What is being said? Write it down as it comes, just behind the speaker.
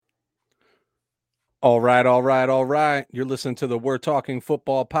All right, all right, all right. You're listening to the We're Talking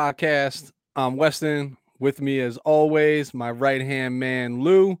Football podcast. I'm Weston. With me, as always, my right-hand man,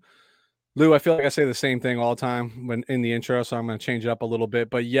 Lou. Lou, I feel like I say the same thing all the time when in the intro, so I'm going to change it up a little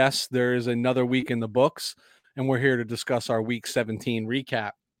bit. But yes, there is another week in the books, and we're here to discuss our Week 17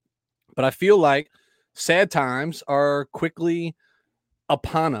 recap. But I feel like sad times are quickly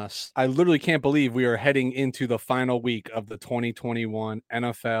upon us. I literally can't believe we are heading into the final week of the 2021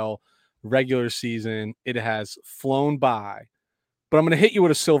 NFL regular season. It has flown by, but I'm going to hit you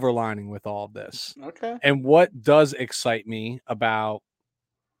with a silver lining with all of this. Okay. And what does excite me about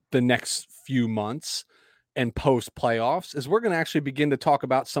the next few months and post playoffs is we're going to actually begin to talk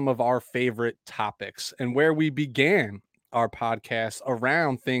about some of our favorite topics and where we began our podcast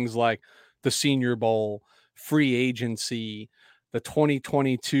around things like the Senior Bowl, free agency, the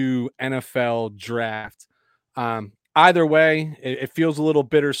 2022 NFL draft. Either way, it feels a little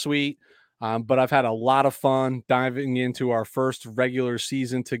bittersweet, but I've had a lot of fun diving into our first regular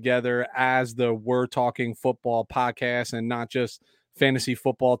season together as the We're Talking Football podcast, and not just fantasy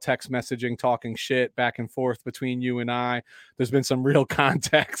football text messaging, talking shit back and forth between you and I. There's been some real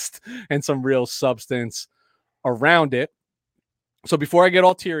context and some real substance around it. So before I get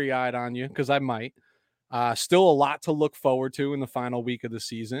all teary-eyed on you, because I might, still a lot to look forward to in the final week of the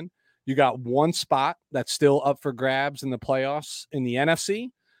season. You got one spot that's still up for grabs in the playoffs in the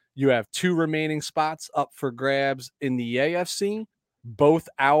NFC. You have two remaining spots up for grabs in the AFC. Both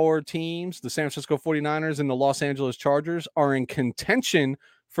our teams, the San Francisco 49ers and the Los Angeles Chargers, are in contention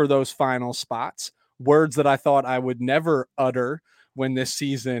for those final spots. Words that I thought I would never utter when this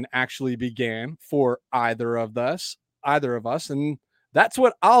season actually began for either of us. And that's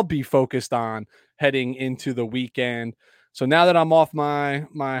what I'll be focused on heading into the weekend. So now that I'm off my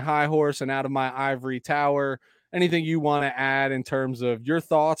high horse and out of my ivory tower, anything you want to add in terms of your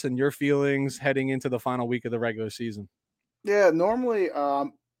thoughts and your feelings heading into the final week of the regular season? Yeah, normally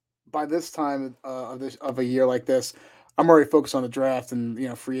by this time of a year like this, I'm already focused on the draft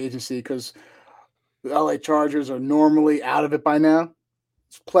and free agency because the LA Chargers are normally out of it by now.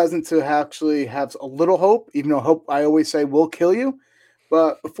 It's pleasant to actually have a little hope, even though hope I always say will kill you.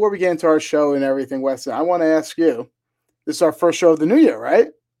 But before we get into our show and everything, Weston, I want to ask you. This is our first show of the new year, right?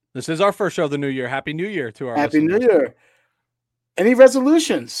 This is our first show of the new year. Happy New Year to our Happy listeners. New Year. Any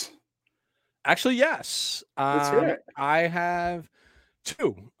resolutions? Actually, yes. Let's hear it. I have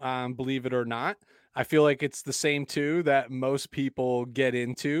two, believe it or not. I feel like it's the same two that most people get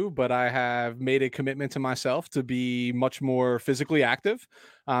into, but I have made a commitment to myself to be much more physically active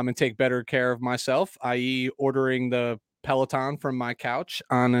and take better care of myself, i.e. ordering the Peloton from my couch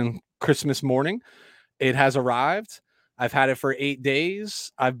on a Christmas morning. It has arrived. I've had it for 8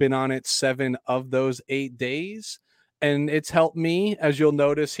 days. I've been on it 7 of those 8 days. And it's helped me, as you'll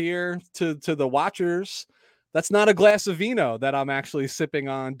notice here, to the watchers. That's not a glass of vino that I'm actually sipping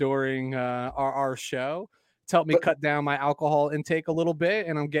on during our show. It's helped me cut down my alcohol intake a little bit,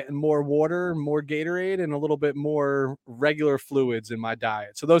 and I'm getting more water, more Gatorade, and a little bit more regular fluids in my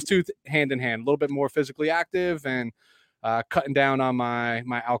diet. So those two hand in hand, a little bit more physically active and cutting down on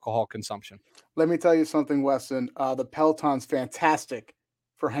my alcohol consumption. Let me tell you something, Weston. The Peloton's fantastic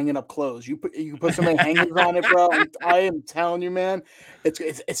for hanging up clothes. You can put so many hangers on it, bro. I am telling you, man,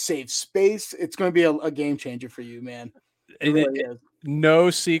 it saves space. It's going to be a game changer for you, man. It really is. No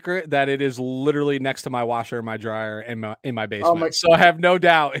secret that it is literally next to my washer and my dryer in my basement. So I have no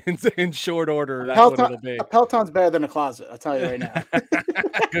doubt in short order that's what it'll be. A Peloton's better than a closet, I'll tell you right now.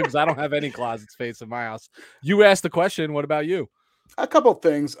 Because I don't have any closet space in my house. You asked the question. What about you? A couple of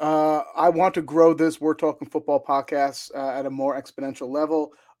things. I want to grow this We're Talking Football podcast at a more exponential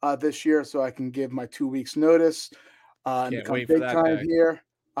level this year, so I can give my 2 weeks notice and become big time here.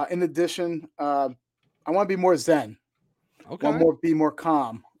 In addition, I want to be more zen. Okay. I want to be more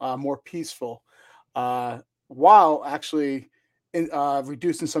calm, more peaceful, while actually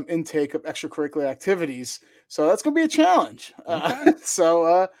reducing some intake of extracurricular activities. So that's going to be a challenge. Okay.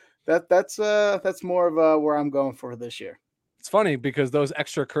 That's more of where I'm going for this year. It's funny because those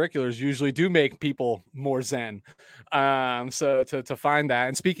extracurriculars usually do make people more zen. So to find that,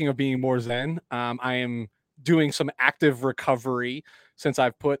 and speaking of being more zen, I am doing some active recovery since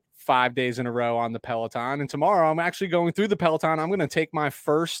I've put 5 days in a row on the Peloton. And tomorrow I'm actually going through the Peloton. I'm going to take my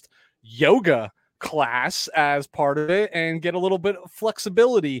first yoga class as part of it and get a little bit of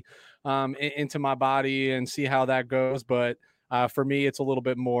flexibility into my body and see how that goes. But for me, it's a little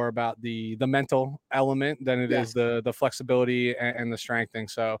bit more about the mental element than it is the flexibility and the strengthening.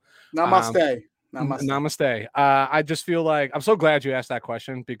 So namaste. Namaste. I just feel like I'm so glad you asked that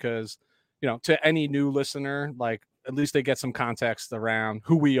question because, to any new listener, like at least they get some context around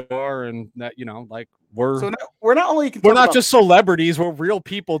who we are, and that, like we're not only we're not just celebrities, we're real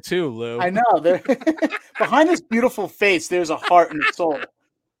people too, Lou. I know. Behind this beautiful face, there's a heart and a soul.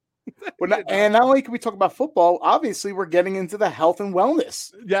 And not only can we talk about football, obviously we're getting into the health and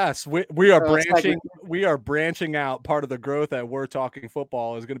wellness. Yes, we are branching. We are branching out. Part of the growth that we're talking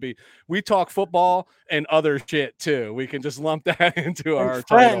football is going to be we talk football and other shit too. We can just lump that into our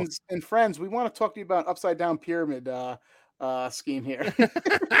friends title. And friends. We want to talk to you about upside down pyramid scheme here.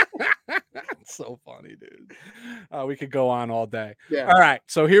 So funny, dude. We could go on all day. Yeah. All right,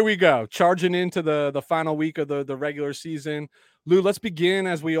 so here we go. Charging into the final week of the regular season. Lou, let's begin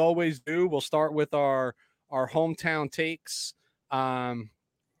as we always do. We'll start with our hometown takes. One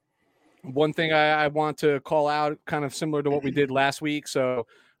thing I want to call out, kind of similar to what we did last week. So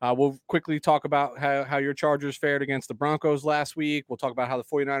we'll quickly talk about how your Chargers fared against the Broncos last week. We'll talk about how the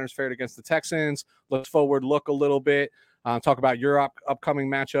 49ers fared against the Texans. Let's forward look a little bit. Talk about your upcoming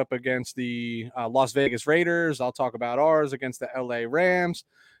matchup against the Las Vegas Raiders. I'll talk about ours against the LA Rams,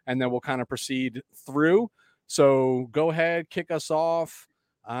 and then we'll kind of proceed through. So go ahead, kick us off.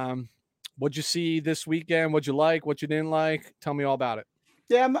 What'd you see this weekend? What'd you like? What you didn't like? Tell me all about it.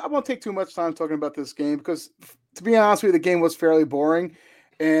 Yeah, I won't take too much time talking about this game because, to be honest with you, the game was fairly boring,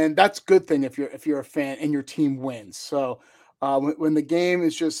 and that's a good thing if you're a fan and your team wins. So when the game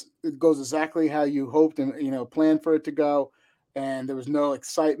is it goes exactly how you hoped and planned for it to go, and there was no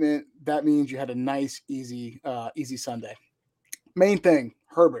excitement, that means you had a nice, easy Sunday. Main thing,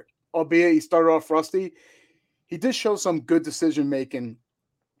 Herbert, albeit he started off rusty, he did show some good decision-making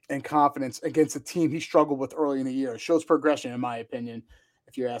and confidence against a team he struggled with early in the year. It shows progression, in my opinion,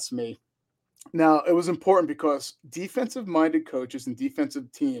 if you ask me. Now, it was important because defensive-minded coaches and defensive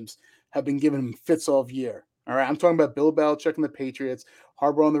teams have been giving him fits all year. All right, I'm talking about Bill Belichick and the Patriots,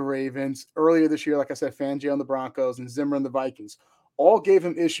 Harbaugh and the Ravens. Earlier this year, like I said, Fangio and the Broncos, and Zimmer and the Vikings. All gave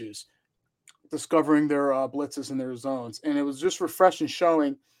him issues discovering their blitzes and their zones. And it was just refreshing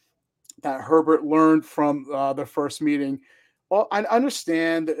showing that Herbert learned from the first meeting. Well, I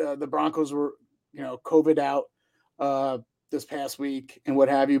understand the Broncos were, COVID out this past week and what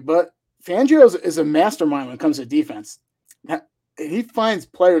have you, but Fangio is a mastermind when it comes to defense. He finds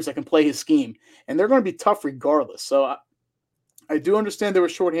players that can play his scheme, and they're going to be tough regardless. So I do understand they were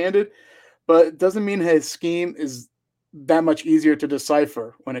shorthanded, but it doesn't mean his scheme is that much easier to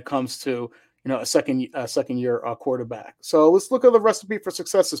decipher when it comes to a second year quarterback. So let's look at the recipe for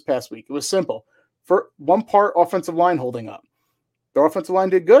success this past week. It was simple. For one part, offensive line holding up. Their offensive line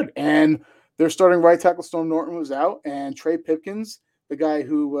did good, and their starting right tackle Storm Norton was out, and Trey Pipkins, the guy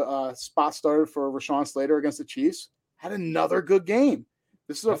who spot started for Rashawn Slater against the Chiefs, had another good game.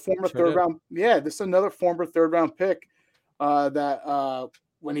 This is a former third round. Yeah, this is another former third round pick that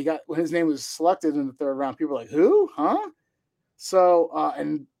when his name was selected in the third round, people were like, who? Huh? So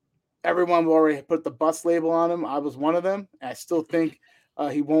and everyone already put the bust label on him. I was one of them. I still think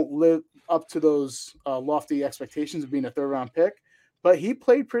he won't live up to those lofty expectations of being a third round pick, but he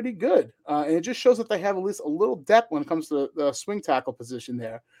played pretty good. And it just shows that they have at least a little depth when it comes to the swing tackle position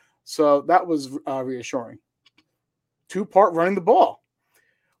there. So that was reassuring. Two-part running the ball.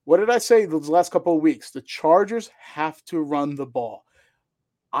 What did I say those last couple of weeks? The Chargers have to run the ball.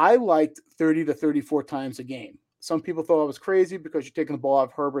 I liked 30 to 34 times a game. Some people thought I was crazy because you're taking the ball out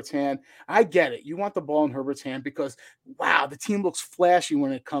of Herbert's hand. I get it. You want the ball in Herbert's hand because, wow, the team looks flashy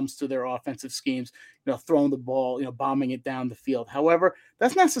when it comes to their offensive schemes, throwing the ball, bombing it down the field. However,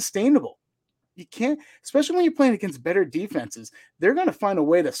 that's not sustainable. You can't, especially when you're playing against better defenses, they're going to find a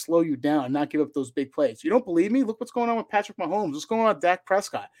way to slow you down and not give up those big plays. You don't believe me? Look what's going on with Patrick Mahomes. What's going on with Dak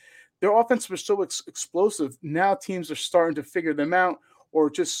Prescott? Their offense was so explosive. Now teams are starting to figure them out or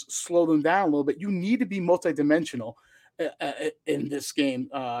just slow them down a little bit. You need to be multidimensional in this game.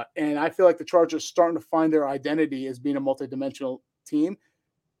 And I feel like the Chargers are starting to find their identity as being a multidimensional team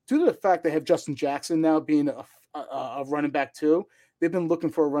due to the fact they have Justin Jackson now being a running back too. They've been looking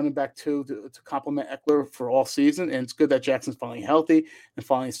for a running back too to complement Eckler for all season. And it's good that Jackson's finally healthy and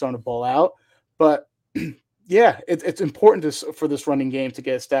finally starting to ball out. But yeah, it's important for this running game to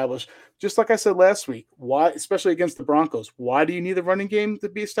get established. Just like I said last week, why, especially against the Broncos, why do you need the running game to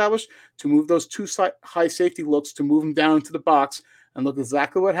be established? To move those two high safety looks, to move them down into the box, and look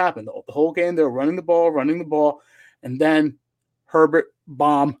exactly what happened. The whole game, they were running the ball, and then Herbert,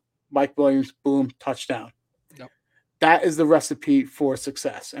 bomb, Mike Williams, boom, touchdown. Yep. That is the recipe for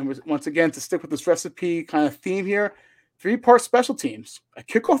success. And once again, to stick with this recipe kind of theme here, 3-part special teams, a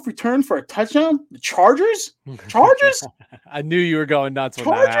kickoff return for a touchdown. The Chargers? I knew you were going nuts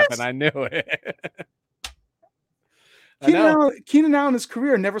when that happened. I knew it. Keenan Allen, in his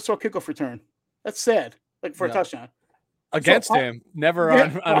career, never saw a kickoff return. That's sad. For a touchdown. against him, never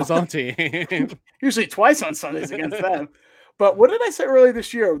on his own team. Usually twice on Sundays against them. But what did I say earlier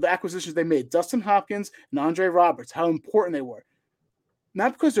this year? The acquisitions they made, Dustin Hopkins and Andre Roberts, how important they were.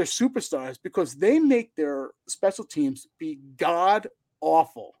 Not because they're superstars, because they make their special teams be god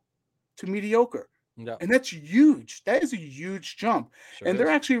awful to mediocre. Yeah. And that's huge. That is a huge jump. Sure and they're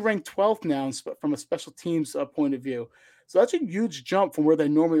is. actually ranked 12th now from a special teams point of view. So that's a huge jump from where they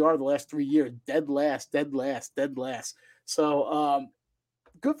normally are the last 3 years. Dead last, dead last, dead last. So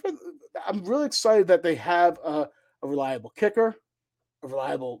good for. I'm really excited that they have a reliable kicker, a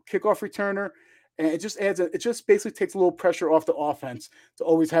reliable kickoff returner, and it just adds. It just basically takes a little pressure off the offense to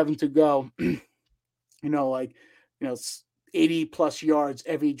always having to go, 80 plus yards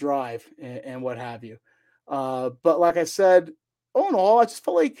every drive and what have you. But like I said, all in all, I just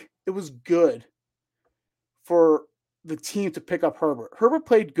felt like it was good for the team to pick up Herbert. Herbert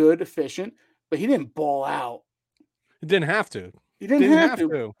played good, efficient, but he didn't ball out. He didn't have to. He didn't have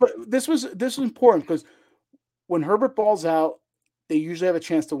to. But this was important because when Herbert balls out, they usually have a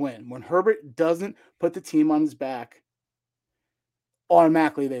chance to win. When Herbert doesn't put the team on his back,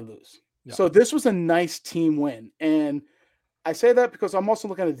 automatically they lose. Yeah. So this was a nice team win. And I say that because I'm also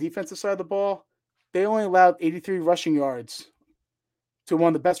looking at the defensive side of the ball. They only allowed 83 rushing yards to one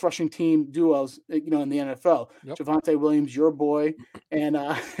of the best rushing team duos, in the NFL. Yep. Javonte Williams, your boy, and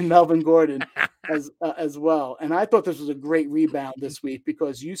Melvin Gordon as well. And I thought this was a great rebound this week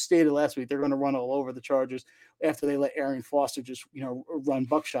because you stated last week they're going to run all over the Chargers after they let Arian Foster just run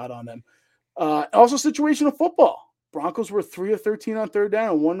buckshot on them. Also, situational football. Broncos were 3 of 13 on third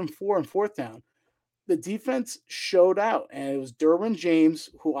down and 1 of 4 on fourth down. The defense showed out, and it was Derwin James,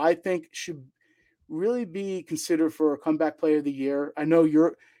 who I think should really be considered for a comeback player of the year. I know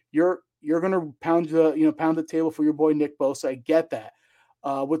you're going to pound the table for your boy Nick Bosa. I get that.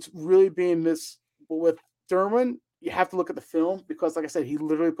 What's really being missed with Derwin, you have to look at the film because, like I said, he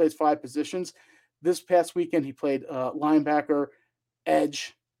literally plays 5 positions. This past weekend, he played linebacker,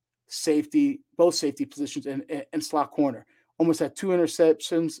 edge, safety, both safety positions, and slot corner. Almost had 2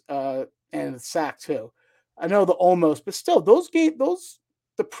 interceptions and a sack too. I know the almost, but still,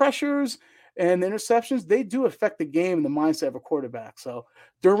 the pressures and the interceptions, they do affect the game and the mindset of a quarterback. So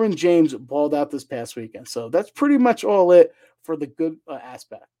Derwin James balled out this past weekend. So that's pretty much all it for the good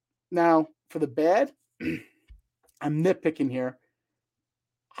aspect. Now, for the bad, I'm nitpicking here.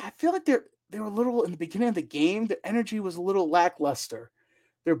 I feel like they were a little, in the beginning of the game, the energy was a little lackluster.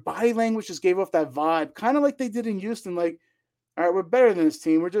 Their body language just gave off that vibe, kind of like they did in Houston. Like, all right, we're better than this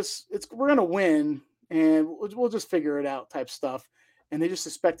team. We're going to win, and we'll just figure it out type stuff. And they just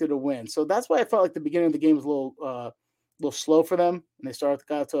expected to win. So that's why I felt like the beginning of the game was a little slow for them, and they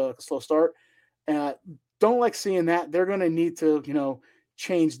got to a slow start. Don't like seeing that. They're going to need to,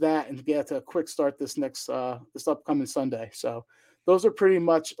 change that and get to a quick start this upcoming Sunday. So those are pretty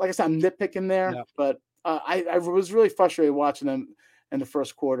much, like I said, I'm nitpicking there, yeah. But I was really frustrated watching them in the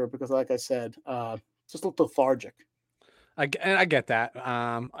first quarter because, like I said, just looked lethargic. I get that.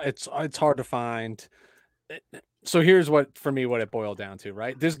 It's hard to find. So here's what it boiled down to,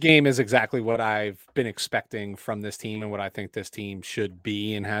 right? This game is exactly what I've been expecting from this team and what I think this team should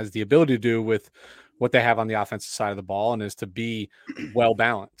be and has the ability to do with what they have on the offensive side of the ball, and is to be well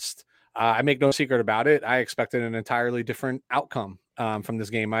balanced. I make no secret about it. I expected an entirely different outcome from this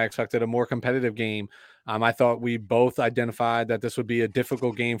game. I expected a more competitive game. I thought we both identified that this would be a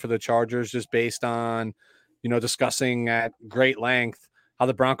difficult game for the Chargers just based on, discussing at great length how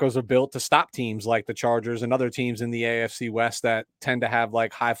the Broncos are built to stop teams like the Chargers and other teams in the AFC West that tend to have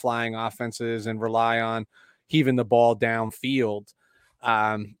like high flying offenses and rely on heaving the ball downfield.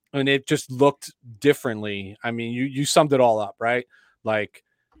 And it just looked differently. I mean, you summed it all up, right? Like,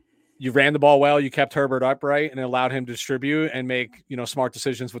 you ran the ball well, you kept Herbert upright and allowed him to distribute and make, smart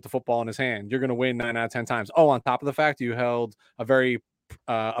decisions with the football in his hand. You're going to win 9 out of 10 times. Oh, on top of the fact you held a very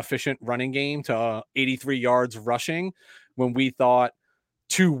efficient running game to 83 yards rushing when we thought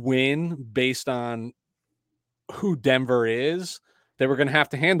to win based on who Denver is, they were going to have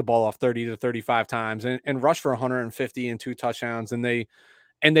to hand the ball off 30 to 35 times and rush for 150 and 2 touchdowns. And they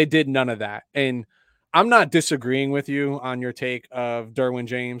did none of that. And I'm not disagreeing with you on your take of Derwin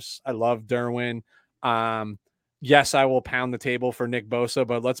James. I love Derwin. Yes, I will pound the table for Nick Bosa,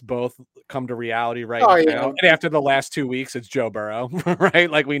 but let's both come to reality right now. Yeah. And after the last 2 weeks, it's Joe Burrow, right?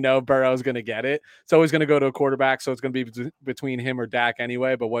 Like, we know Burrow's going to get it. It's always going to go to a quarterback, so it's going to be between him or Dak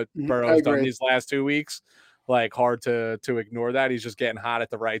anyway. But what Burrow's done these last 2 weeks, like, hard to ignore that. He's just getting hot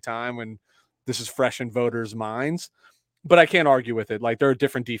at the right time when this is fresh in voters' minds. But I can't argue with it. Like, they're a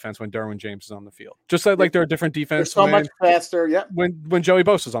different defense when Derwin James is on the field. Just like they're a different defense. They're so much faster. Yeah. When Joey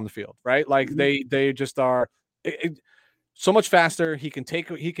Bosa's on the field, right? Like, they just are. so much faster. He can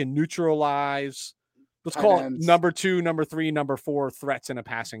neutralize, let's Tight call it ends. number 2, number 3, number 4 threats in a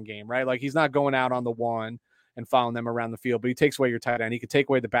passing game, right? Like he's not going out on the one and following them around the field, but he takes away your tight end. He can take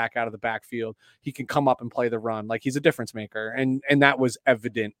away the back out of the backfield. He can come up and play the run. Like he's a difference maker. And that was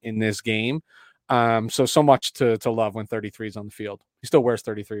evident in this game. So much to love when 33 is on the field. He still wears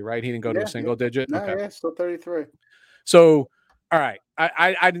 33, right? He didn't go to a single digit. No, okay. yeah, still 33. So, all right.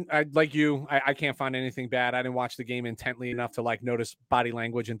 I like you. I can't find anything bad. I didn't watch the game intently enough to like notice body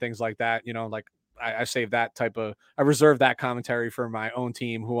language and things like that. You know, like I save that I reserve that commentary for my own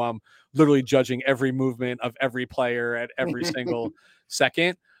team, who I'm literally judging every movement of every player at every single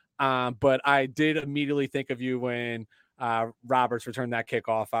second. But I did immediately think of you when Roberts returned that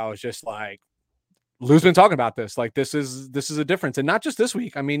kickoff. I was just like, Lou's been talking about this. Like this is a difference, and not just this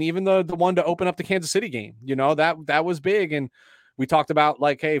week. I mean, even the one to open up the Kansas City game, you know, that was big. And we talked about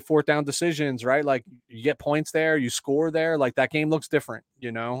like, hey, 4th down decisions, right? Like you get points there, you score there. Like that game looks different,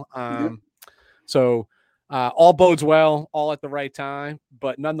 you know. So all bodes well, all at the right time,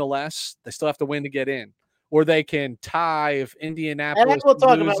 but nonetheless, they still have to win to get in, or they can tie if Indianapolis we'll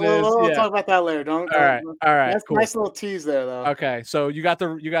talk loses. we'll talk about that later. All right. That's cool. Nice little tease there, though. Okay, so you got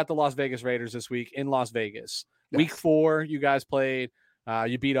the Las Vegas Raiders this week in Las Vegas. Yes. Week 4, you guys played.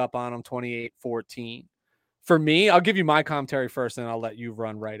 You beat up on them 28-14. For me, I'll give you my commentary first, and I'll let you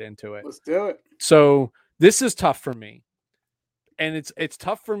run right into it. Let's do it. So this is tough for me. And it's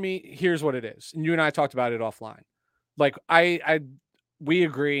tough for me. Here's what it is. And you and I talked about it offline. Like we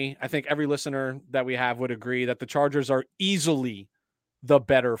agree. I think every listener that we have would agree that the Chargers are easily the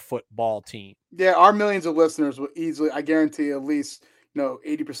better football team. Yeah, our millions of listeners will easily, I guarantee at least,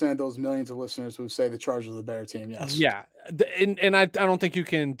 80% of those millions of listeners would say the Chargers are the better team. Yes. Yeah. And I don't think you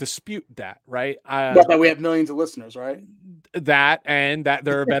can dispute that, right? But that we have millions of listeners, right? That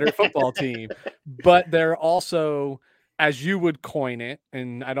they're a better football team. But they're also, as you would coin it,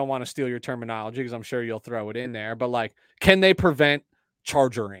 and I don't want to steal your terminology because I'm sure you'll throw it in there, but like, can they prevent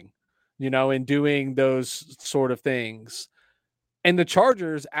chargering, in doing those sort of things? And the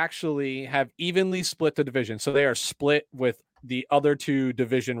Chargers actually have evenly split the division. So they are split with the other 2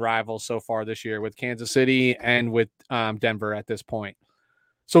 division rivals so far this year, with Kansas City and with Denver at this point.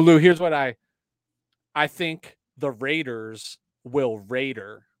 So Lou, here's what I think: the Raiders will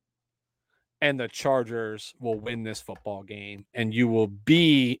Raider, and the Chargers will win this football game, and you will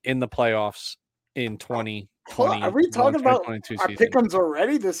be in the playoffs in 2020. Are we talking about our pick'ems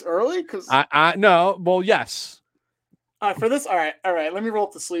already this early? Because I no, well, yes. For this, all right. Let me roll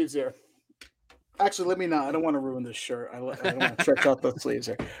up the sleeves here. Actually, let me not. I don't want to ruin this shirt. I don't want to stretch out the sleeves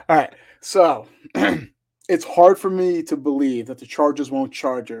here. All right. So it's hard for me to believe that the Chargers won't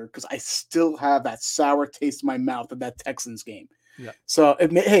Charger because I still have that sour taste in my mouth of that Texans game. Yeah. So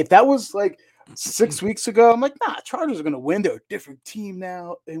if that was like 6 weeks ago, I'm like, nah, Chargers are going to win. They're a different team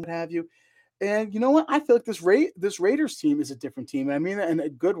now and what have you. And you know what? I feel like this Raiders team is a different team. I mean, in a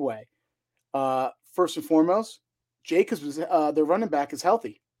good way. First and foremost, Jacobs was their running back is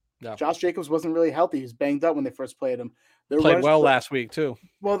healthy. Yeah. Josh Jacobs wasn't really healthy. He was banged up when they first played him. Played well last week too.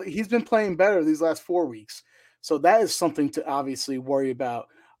 Well, he's been playing better these last 4 weeks. So that is something to obviously worry about.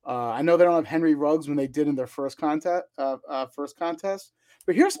 I know they don't have Henry Ruggs when they did in their first contest. But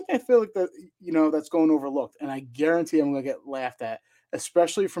here's something I feel like that that's going overlooked, and I guarantee I'm going to get laughed at,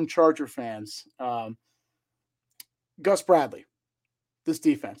 especially from Charger fans. Gus Bradley, this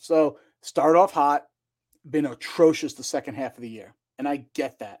defense. So start off hot, been atrocious the second half of the year, and I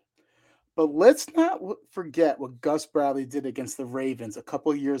get that. But let's not forget what Gus Bradley did against the Ravens a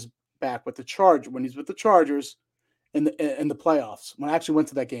couple of years back with the Chargers, when he's with the Chargers in the playoffs. When I actually went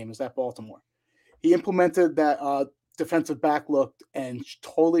to that game, it was at Baltimore. He implemented that defensive back look and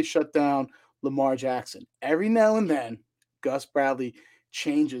totally shut down Lamar Jackson. Every now and then, Gus Bradley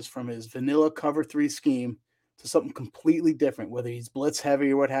changes from his vanilla cover 3 scheme to something completely different, whether he's blitz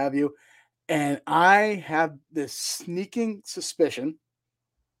heavy or what have you. And I have this sneaking suspicion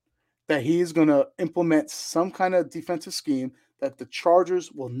that he's going to implement some kind of defensive scheme that the Chargers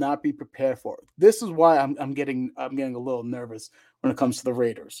will not be prepared for. This is why I'm getting a little nervous when it comes to the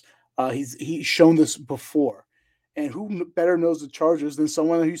Raiders. He's shown this before, and who better knows the Chargers than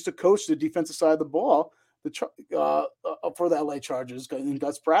someone who used to coach the defensive side of the ball for the LA Chargers, in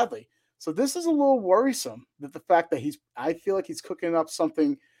Gus Bradley. So this is a little worrisome, that the fact that I feel like he's cooking up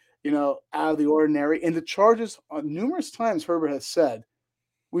something, out of the ordinary. And the Chargers, numerous times, Herbert has said,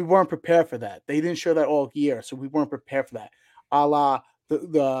 we weren't prepared for that. They didn't show that all year, so we weren't prepared for that. A la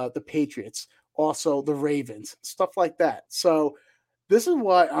the Patriots, also the Ravens, stuff like that. So this is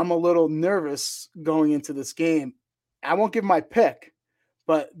why I'm a little nervous going into this game. I won't give my pick,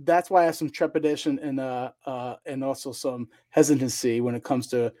 but that's why I have some trepidation and also some hesitancy when it comes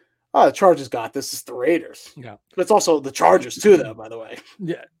to the Chargers got this. It's the Raiders. Yeah. But it's also the Chargers too, though, by the way.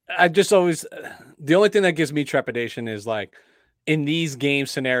 Yeah. I just always the only thing that gives me trepidation is like in these game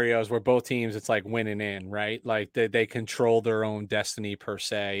scenarios where both teams it's like winning in, right? Like they control their own destiny per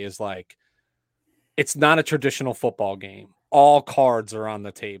se, is like it's not a traditional football game. All cards are on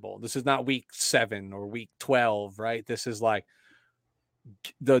the table. This is not week 7 or week 12, right? This is like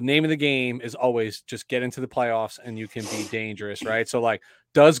the name of the game is always just get into the playoffs and you can be dangerous, right? So, like,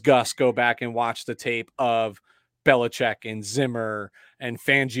 does Gus go back and watch the tape of Belichick and Zimmer and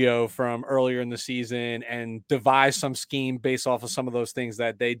Fangio from earlier in the season and devise some scheme based off of some of those things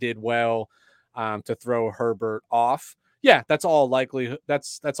that they did well to throw Herbert off? Yeah, that's all likely.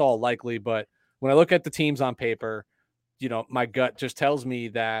 That's all likely. But when I look at the teams on paper, my gut just tells me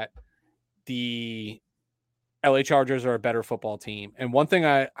that the LA Chargers are a better football team. And one thing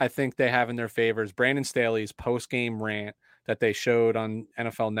I think they have in their favor is Brandon Staley's post-game rant that they showed on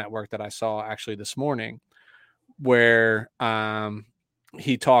NFL Network that I saw actually this morning, where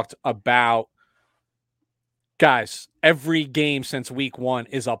he talked about, guys, every game since week 1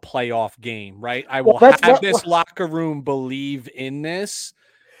 is a playoff game, right? I will have this locker room believe in this.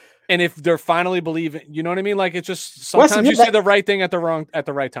 And if they're finally believing, you know what I mean? Like, it's just sometimes you say the right thing at the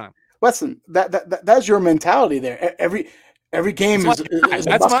right time. Listen, that's your mentality there. Every game is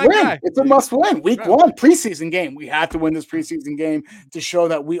a must win. It's a must win. Week 1, preseason game. We have to win this preseason game to show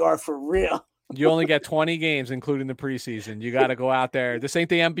that we are for real. You only get 20 games, including the preseason. You got to go out there. This ain't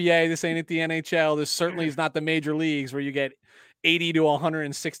the NBA. This ain't the NHL. This certainly is not the major leagues where you get 80 to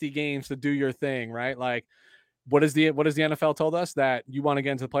 160 games to do your thing, right? Like, what is the NFL told us? That you want to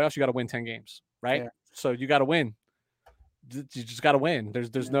get into the playoffs, you got to win 10 games, right? Yeah. So you got to win. You just got to win.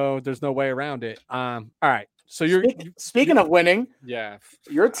 There's no way around it. All right. So speaking of winning, yeah,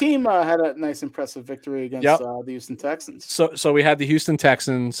 your team had a nice, impressive victory against the Houston Texans. So we had the Houston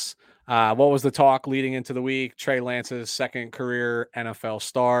Texans. What was the talk leading into the week? Trey Lance's second career NFL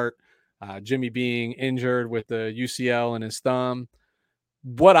start. Jimmy being injured with the UCL in his thumb.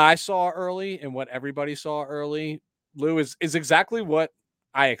 What I saw early and what everybody saw early, Lou, is exactly what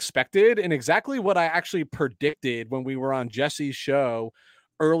I expected and exactly what I actually predicted when we were on Jesse's show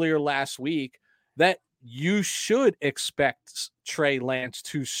earlier last week, that you should expect Trey Lance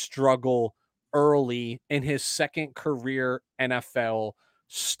to struggle early in his second career NFL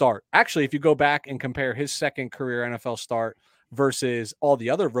start. Actually, if you go back and compare his second career NFL start versus all the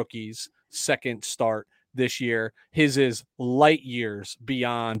other rookies' second start this year, his is light years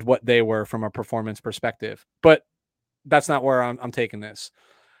beyond what they were from a performance perspective. But that's not where I'm taking this.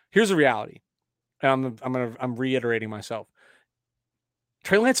 Here's the reality. And I'm reiterating myself.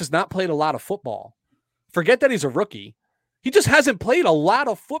 Trey Lance has not played a lot of football. Forget that he's a rookie. He just hasn't played a lot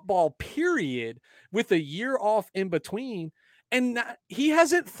of football, period, with a year off in between. And he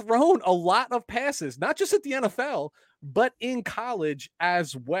hasn't thrown a lot of passes, not just at the NFL, but in college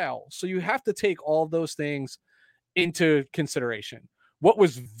as well. So you have to take all those things into consideration. What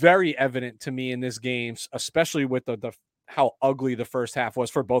was very evident to me in this game, especially with the how ugly the first half was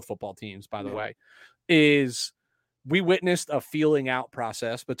for both football teams, by the way, is we witnessed a feeling out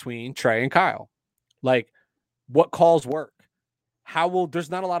process between Trey and Kyle. Like, what calls work? There's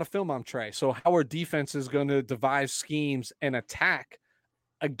not a lot of film on Trey. So how are defenses going to devise schemes and attack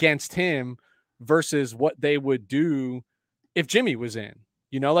against him versus what they would do if Jimmy was in?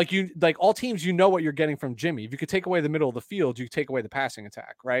 Like all teams, what you're getting from Jimmy. If you could take away the middle of the field, you take away the passing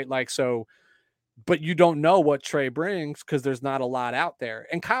attack, right? Like, so, but you don't know what Trey brings because there's not a lot out there.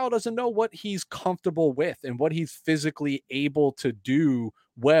 And Kyle doesn't know what he's comfortable with and what he's physically able to do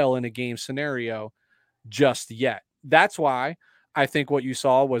well in a game scenario just yet. That's why I think what you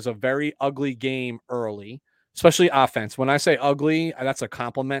saw was a very ugly game early, especially offense. When I say ugly, that's a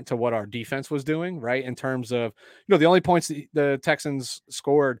compliment to what our defense was doing, right? In terms of, the only points the Texans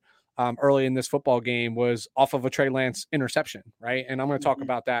scored early in this football game was off of a Trey Lance interception, right? And I'm going to talk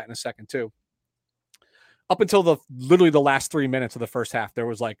about that in a second too. Up until literally the last 3 minutes of the first half, there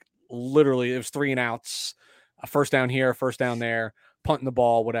was it was 3 and outs, a first down here, first down there, punting the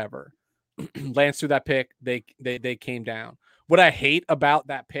ball, whatever. Lance threw that pick. They came down. What I hate about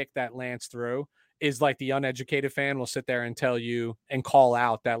that pick that Lance threw is like the uneducated fan will sit there and tell you and call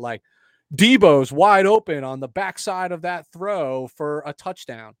out that like Debo's wide open on the backside of that throw for a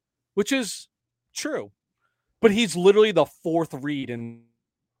touchdown, which is true, but he's literally the fourth read in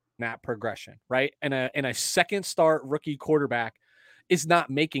that progression, right? And a second start rookie quarterback is not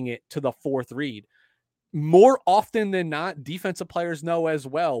making it to the fourth read. more often than not, defensive players know as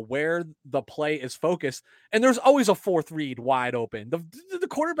well where the play is focused, and there's always a fourth read wide open. The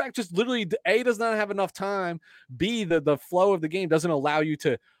quarterback just literally, A, does not have enough time, B, the flow of the game doesn't allow you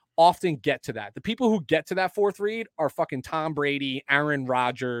to often get to that. The people who get to that fourth read are fucking Tom Brady, Aaron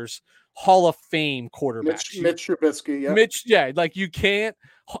Rodgers, Hall of Fame quarterbacks. Mitch Trubisky, yeah. Mitch, yeah, like you can't,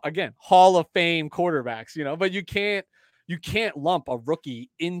 again, Hall of Fame quarterbacks, but you can't lump a rookie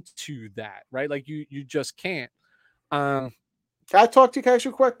into that, right? Like you just can't. Can I talk to you? Can I ask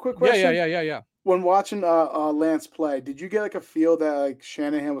you a quick question? Yeah. When watching Lance play, did you get like a feel that like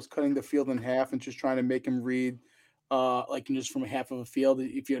Shanahan was cutting the field in half and just trying to make him read like just from half of a field?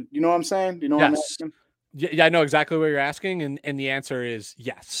 If you know what I'm saying? Do you know what I'm asking? Yeah, I know exactly what you're asking, and the answer is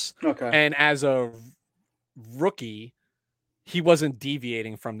yes. Okay. And as a rookie, he wasn't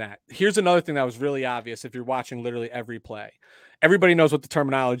deviating from that. Here's another thing that was really obvious if you're watching literally every play. Everybody knows what the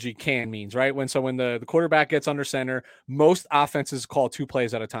terminology can means, right? When the quarterback gets under center, most offenses call 2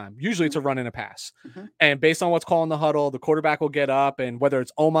 plays at a time. Usually it's a run and a pass. Mm-hmm. And based on what's called in the huddle, the quarterback will get up, and whether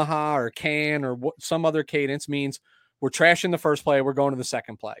it's Omaha or can or some other cadence means we're trashing the first play, we're going to the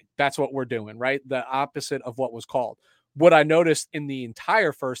second play. That's what we're doing, right? The opposite of what was called. What I noticed in the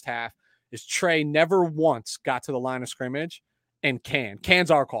entire first half is Trey never once got to the line of scrimmage and can's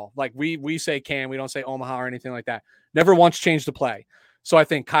our call. Like we say can, we don't say Omaha or anything like that. Never once changed the play. So I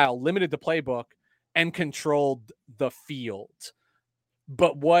think Kyle limited the playbook and controlled the field.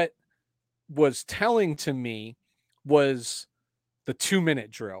 But what was telling to me was the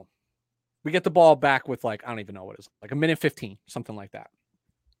 2-minute drill. We get the ball back with like, I don't even know what it is, like 1:15, something like that.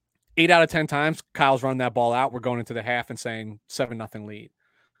 8 out of 10 times, Kyle's running that ball out. We're going into the half and saying 7-0 lead.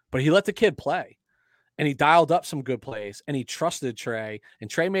 But he let the kid play. And he dialed up some good plays, and he trusted Trey, and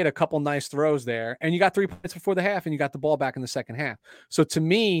Trey made a couple nice throws there, and you got 3 points before the half, and you got the ball back in the second half. So to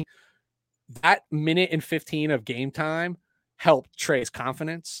me, that 1:15 of game time helped Trey's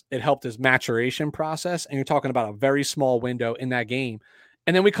confidence. It helped his maturation process, and you're talking about a very small window in that game.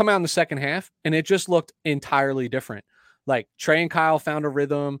 And then we come out in the second half, and it just looked entirely different. Like Trey and Kyle found a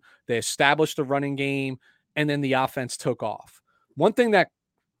rhythm, they established a running game, and then the offense took off. One thing that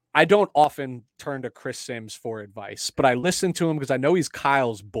I don't often turn to Chris Sims for advice, but I listen to him because I know he's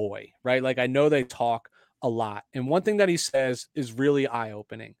Kyle's boy, right? Like I know they talk a lot. And one thing that he says is really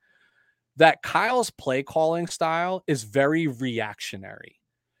eye-opening, that Kyle's play calling style is very reactionary.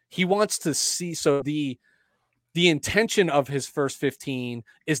 He wants to see, so the intention of his first 15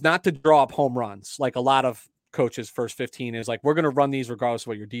 is not to draw up home runs. Like a lot of coaches' first 15 is like, we're going to run these regardless of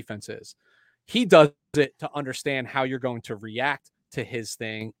what your defense is. He does it to understand how you're going to react to his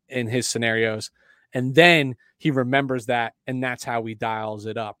thing in his scenarios. And then he remembers that, and that's how he dials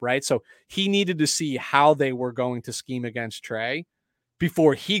it up, right? So he needed to see how they were going to scheme against Trey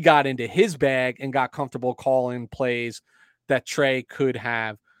before he got into his bag and got comfortable calling plays that Trey could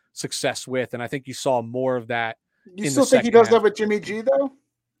have success with. And I think you saw more of that. You still think he does that with Jimmy G, though?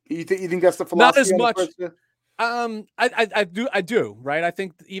 You think that's the philosophy? Not as much. I do, right? I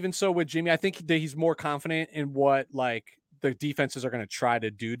think even so with Jimmy, I think that he's more confident in what like the defenses are going to try to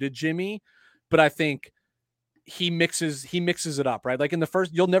do to Jimmy, but I think he mixes it up, right? Like in the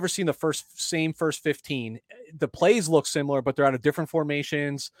first, you'll never see in the same first 15. The plays look similar, but they're out of different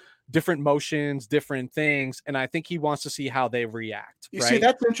formations, different motions, different things. And I think he wants to see how they react. You see,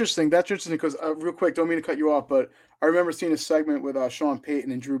 that's interesting. That's interesting because real quick, don't mean to cut you off, but I remember seeing a segment with Sean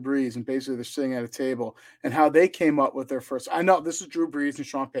Payton and Drew Brees, and basically they're sitting at a table and how they came up with their first. I know this is Drew Brees and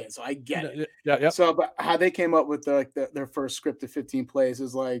Sean Payton, so I get it. Yeah. So, but how they came up with their first scripted 15 plays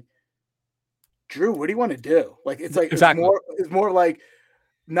is like, Drew, what do you want to do? Like, it's like exactly. It's more like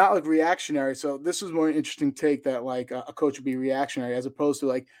not like reactionary. So this is more an interesting take that like a coach would be reactionary as opposed to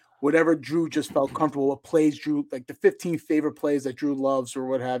like whatever Drew just felt comfortable with plays Drew, like the 15 favorite plays that Drew loves or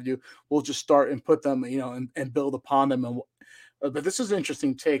what have you, we'll just start and put them, and build upon them. And but this is an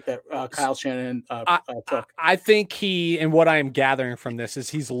interesting take that Kyle Shanahan took. I think and what I am gathering from this is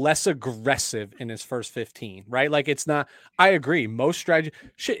he's less aggressive in his first 15, right? Like it's not, I agree. Most strategy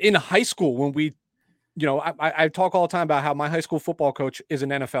in high school when we, I talk all the time about how my high school football coach is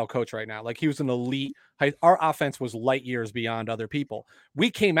an NFL coach right now. Like he was an elite. Our offense was light years beyond other people. We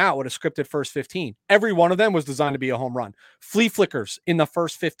came out with a scripted first 15. Every one of them was designed to be a home run. Flea flickers in the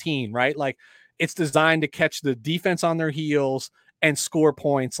first 15, right? Like it's designed to catch the defense on their heels and score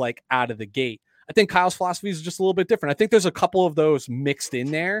points like out of the gate. I think Kyle's philosophy is just a little bit different. I think there's a couple of those mixed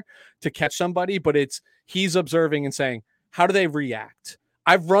in there to catch somebody, but he's observing and saying, how do they react?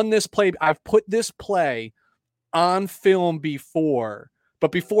 I've run this play. I've put this play on film before,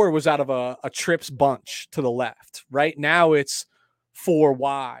 but before it was out of a trips bunch to the left. Right now it's 4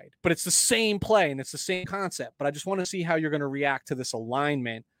 wide, but it's the same play and it's the same concept. But I just want to see how you're going to react to this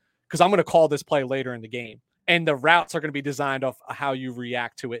alignment because I'm going to call this play later in the game. And the routes are going to be designed off how you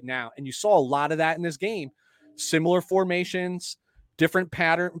react to it now. And you saw a lot of that in this game. Similar formations, different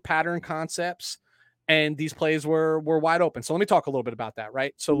pattern concepts, and these plays were wide open. So let me talk a little bit about that,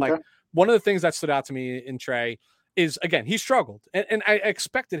 right? So like one of the things that stood out to me in Trey is, again, he struggled. And I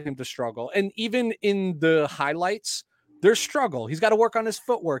expected him to struggle. And even in the highlights, there's struggle. He's got to work on his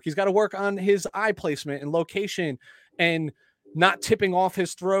footwork. He's got to work on his eye placement and location and not tipping off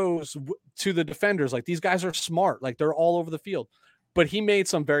his throws to the defenders. Like, these guys are smart. Like, they're all over the field. But he made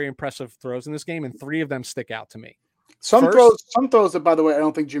some very impressive throws in this game, and 3 of them stick out to me. Some throws that, by the way, I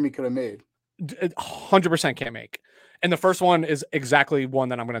don't think Jimmy could have made. 100% can't make. And the first one is exactly one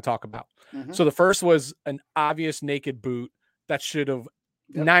that I'm going to talk about. So the first was an obvious naked boot that should have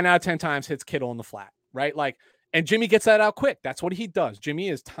 9 out of 10 times hits Kittle in the flat, right? Like, and Jimmy gets that out quick. That's what he does. Jimmy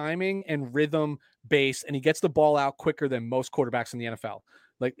is timing and rhythm based, and he gets the ball out quicker than most quarterbacks in the NFL.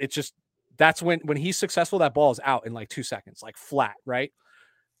 Like, it's just, that's when he's successful, that ball is out in like 2 seconds, like flat, right?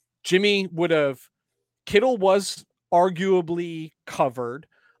 Jimmy would have, Kittle was arguably covered.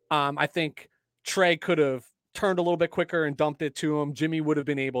 I think Trey could have turned a little bit quicker and dumped it to him. Jimmy would have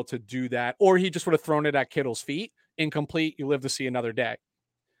been able to do that, or he just would have thrown it at Kittle's feet. Incomplete. You live to see another day.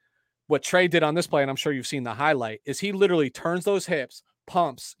 What Trey did on this play, and I'm sure you've seen the highlight, is he literally turns those hips,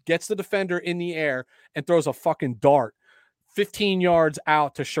 pumps, gets the defender in the air, and throws a fucking dart 15 yards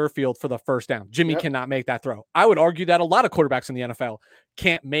out to Sherfield for the first down. Jimmy cannot make that throw. I would argue that a lot of quarterbacks in the NFL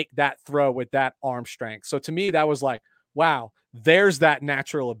can't make that throw with that arm strength. So to me, that was like, wow, there's that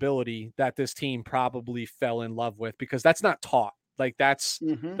natural ability that this team probably fell in love with, because that's not taught. Like, that's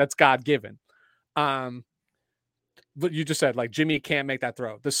God-given. But you just said, like, Jimmy can't make that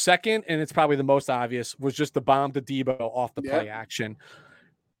throw. The second, and it's probably the most obvious, was just the bomb to Debo off the play action.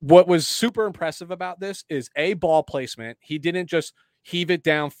 What was super impressive about this is ball placement. He didn't just heave it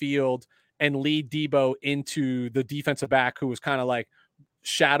downfield and lead Debo into the defensive back who was kind of like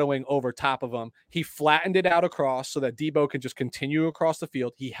shadowing over top of him. He flattened it out across so that Debo can just continue across the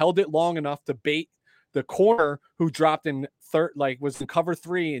field. He held it long enough to bait the corner who dropped in third, like was in cover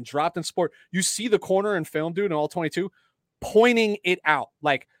 3 and dropped in support. You see the corner in film, dude, in all 22, pointing it out,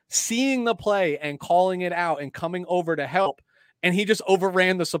 like seeing the play and calling it out and coming over to help. And he just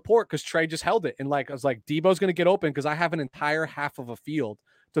overran the support because Trey just held it. And like, I was like, Debo's going to get open because I have an entire half of a field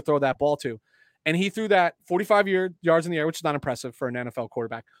to throw that ball to. And he threw that 45 yards in the air, which is not impressive for an NFL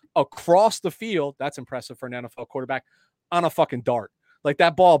quarterback, across the field. That's impressive for an NFL quarterback, on a fucking dart. Like,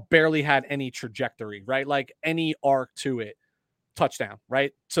 that ball barely had any trajectory, right? Like, any arc to it. Touchdown,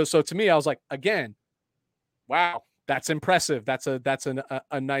 right? So to me, I was like, again, wow, that's impressive. That's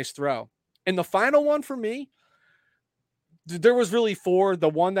a nice throw. And the final one for me, there was really 4. The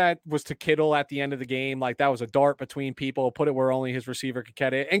one that was to Kittle at the end of the game, like, that was a dart between people, put it where only his receiver could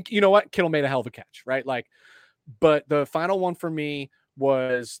get it. And you know what? Kittle made a hell of a catch, right? Like, but the final one for me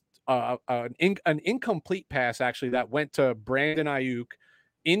was an incomplete pass, actually, that went to Brandon Ayuk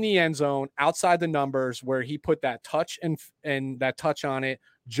in the end zone, outside the numbers, where he put that touch and that touch on it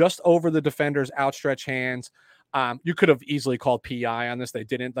just over the defender's outstretched hands. You could have easily called PI on this. They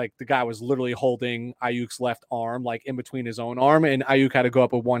didn't. Like, the guy was literally holding Ayuk's left arm, like in between his own arm, and Ayuk had to go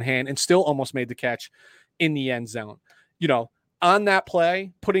up with one hand and still almost made the catch in the end zone. You know, on that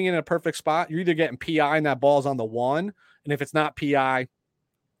play, putting it in a perfect spot, you're either getting PI and that ball's on the 1, and if it's not PI,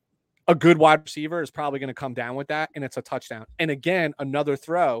 a good wide receiver is probably going to come down with that, and it's a touchdown. And again, another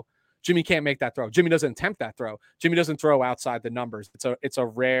throw. Jimmy can't make that throw. Jimmy doesn't attempt that throw. Jimmy doesn't throw outside the numbers. It's a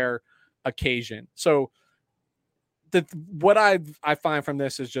rare occasion. So what I find from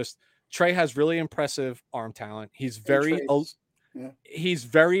this is just Trey has really impressive arm talent. He's very elusive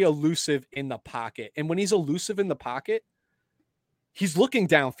in the pocket. And when he's elusive in the pocket, he's looking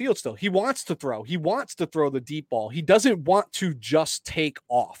downfield still. He wants to throw. He wants to throw the deep ball. He doesn't want to just take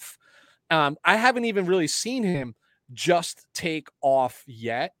off. I haven't even really seen him just take off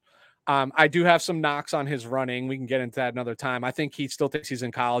yet. I do have some knocks on his running. We can get into that another time. I think he still thinks he's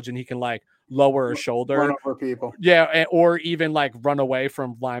in college and he can like lower a shoulder. Run over people. Yeah, or even like run away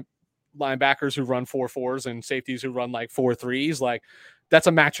from linebackers who run 4.4s and safeties who run like 4.3s. Like, that's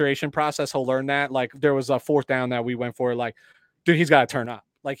a maturation process. He'll learn that. Like, there was a 4th down that we went for. Like, dude, he's got to turn up.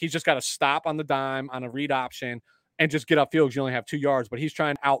 Like, he's just got to stop on the dime on a read option and just get upfield because you only have 2 yards. But he's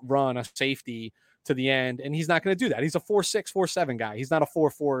trying to outrun a safety to the end, and he's not going to do that. He's a 4.6, 4.7 guy. He's not a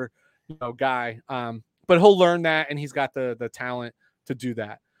 4.4 guy. But he'll learn that, and he's got the talent to do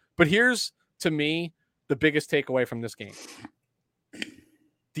that. But here's, to me, the biggest takeaway from this game.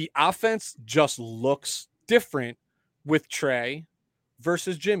 The offense just looks different with Trey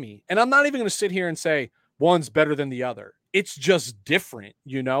versus Jimmy. And I'm not even going to sit here and say one's better than the other. It's just different,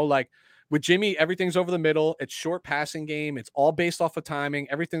 like with Jimmy, everything's over the middle. It's short passing game. It's all based off of timing.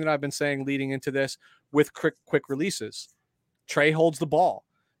 Everything that I've been saying leading into this with quick releases. Trey holds the ball.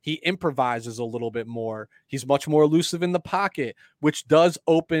 He improvises a little bit more. He's much more elusive in the pocket, which does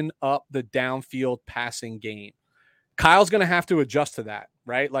open up the downfield passing game. Kyle's going to have to adjust to that,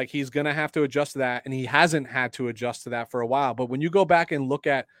 right? Like he's going to have to adjust to that, and he hasn't had to adjust to that for a while. But when you go back and look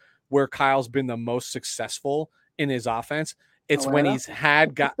at where Kyle's been the most successful in his offense, it's when he's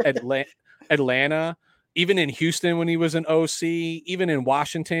had got Atlanta, even in Houston when he was an OC, even in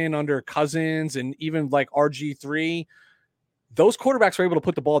Washington under Cousins, and even like RG3, those quarterbacks are able to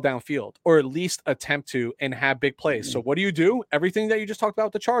put the ball downfield or at least attempt to and have big plays. So what do? Everything that you just talked about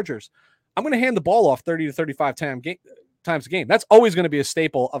with the Chargers. I'm going to hand the ball off 30 to 35 times a game. That's always going to be a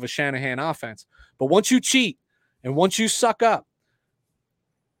staple of a Shanahan offense. But once you cheat and once you suck up,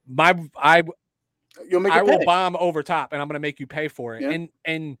 I will bomb over top, and I'm going to make you pay for it. Yeah.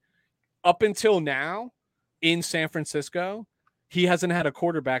 And up until now in San Francisco, he hasn't had a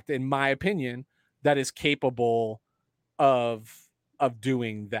quarterback, in my opinion, that is capable of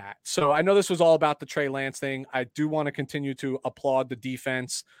doing that. So I know this was all about the Trey Lance thing. I do want to continue to applaud the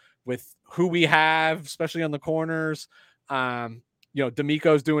defense with who we have, especially on the corners.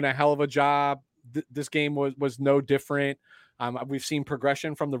 D'Amico's doing a hell of a job. This game was no different. We've seen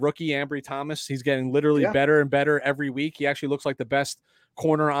progression from the rookie, Ambry Thomas. He's getting literally better and better every week. He actually looks like the best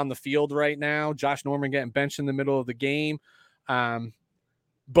corner on the field right now. Josh Norman getting benched in the middle of the game.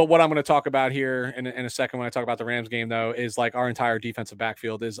 But what I'm going to talk about here in a second when I talk about the Rams game, though, is like our entire defensive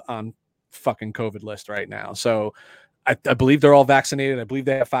backfield is on fucking COVID list right now. So I believe they're all vaccinated. I believe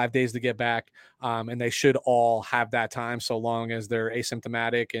they have 5 days to get back, and they should all have that time so long as they're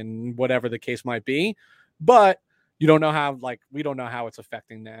asymptomatic and whatever the case might be. But you don't know how, we don't know how it's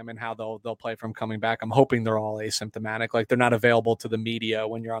affecting them and how they'll play from coming back. I'm hoping they're all asymptomatic. Like they're not available to the media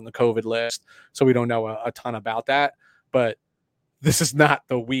when you're on the COVID list. So we don't know a ton about that, but this is not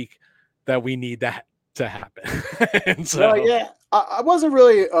the week that we need that to happen. And so, I wasn't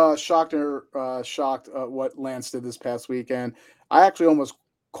really shocked what Lance did this past weekend. I actually almost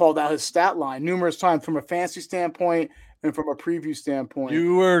called out his stat line numerous times from a fantasy standpoint and from a preview standpoint.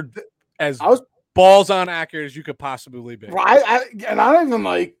 You were balls on accurate as you could possibly be. Right. I don't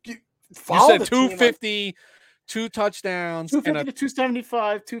even you said 250, 2 touchdowns, 250 to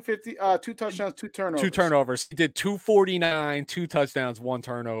 275, 250, 2 touchdowns, 2 turnovers. 2 turnovers. He did 249, 2 touchdowns, 1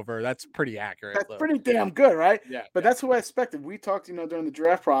 turnover. That's pretty accurate. That's pretty damn good, right? Yeah. But that's what I expected. We talked, during the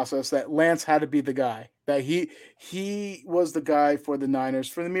draft process that Lance had to be the guy. That he was the guy for the Niners.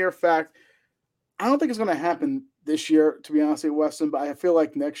 For the mere fact, I don't think it's going to happen this year, to be honest with you, Weston, but I feel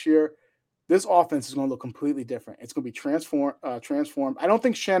like next year this offense is going to look completely different. It's going to be transformed. I don't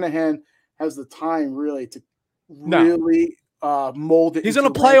think Shanahan has the time really to mold it. He's in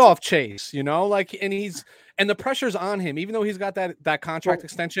a playoff chase, and the pressure's on him, even though he's got that contract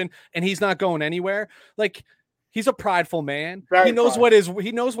extension and he's not going anywhere. Like he's a prideful man. He knows what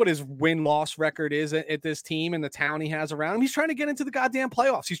his win-loss record is at this team and the town he has around him. He's trying to get into the goddamn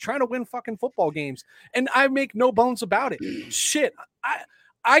playoffs. He's trying to win fucking football games. And I make no bones about it. Shit.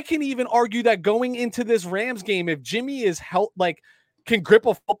 I can even argue that going into this Rams game, if Jimmy is can grip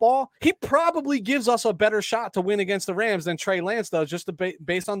a football, he probably gives us a better shot to win against the Rams than Trey Lance does, just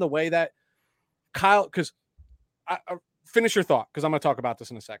based on the way that Kyle. Because finish your thought, because I'm going to talk about this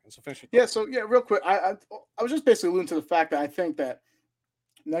in a second. So finish your thought. Real quick, I was just basically alluding to the fact that I think that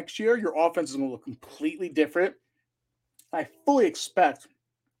next year your offense is going to look completely different. I fully expect,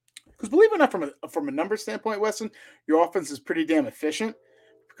 because believe it or not, from a number standpoint, Weston, your offense is pretty damn efficient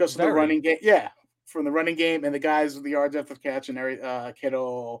because of the running game. Yeah. From the running game and the guys with the yards after catch and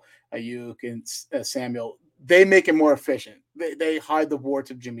Kittle, Ayuk, and Samuel, they make it more efficient. They hide the warts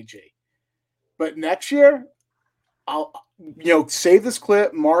of Jimmy G. But next year, I'll save this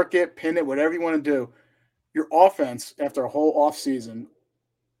clip, mark it, pin it, whatever you want to do. Your offense after a whole offseason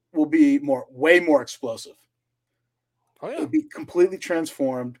will be way more explosive. Oh yeah, it'll be completely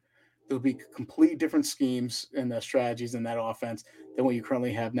transformed. There'll be completely different schemes and strategies in that offense than what you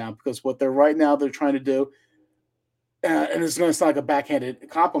currently have now. Because what they're trying to do, and it's going to sound like a backhanded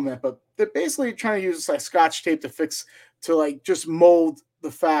compliment, but they're basically trying to use Scotch tape to just mold the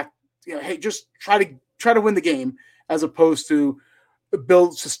fact, hey, just try to win the game as opposed to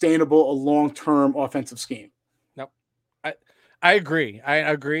build sustainable, a long-term offensive scheme. Nope. I agree. I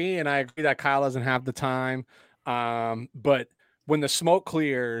agree that Kyle doesn't have the time. But when the smoke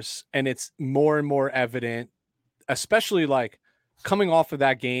clears and it's more and more evident, especially coming off of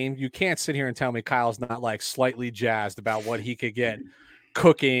that game, you can't sit here and tell me Kyle's not slightly jazzed about what he could get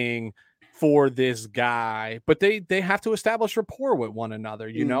cooking for this guy, but they have to establish rapport with one another,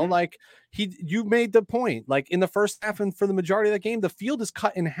 you know, like you made the point, like in the first half and for the majority of the game, the field is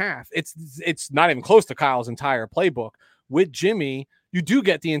cut in half. It's not even close to Kyle's entire playbook. With Jimmy, you do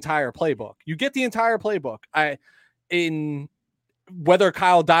get the entire playbook. You get the entire playbook. In whether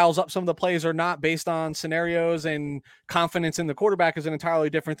Kyle dials up some of the plays or not based on scenarios and confidence in the quarterback is an entirely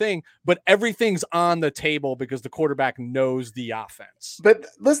different thing, but everything's on the table because the quarterback knows the offense. But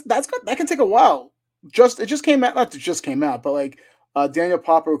listen, that can take a while. It just came out, not just came out, but like Daniel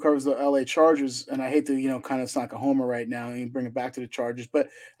Popper, who covers the LA Chargers, and I hate to kind of sound like a homer right now and bring it back to the Chargers, but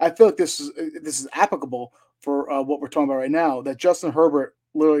I feel like this is applicable for what we're talking about right now. That Justin Herbert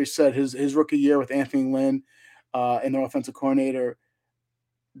literally said his rookie year with Anthony Lynn and their offensive coordinator.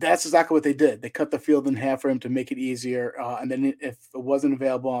 That's exactly what they did. They cut the field in half for him to make it easier, and then if it wasn't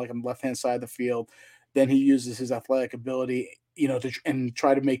available like on the left hand side of the field, then he uses his athletic ability, and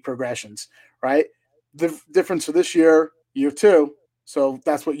try to make progressions. Right. The difference for this year 2. So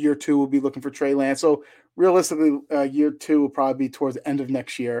that's what year 2 will be looking for Trey Lance. So realistically, year 2 will probably be towards the end of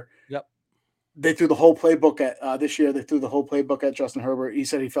next year. Yep. They threw the whole playbook at this year. They threw the whole playbook at Justin Herbert. He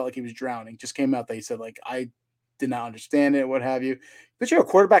said he felt like he was drowning. Just came out that he said, like, I did not understand it, what have you. But you're a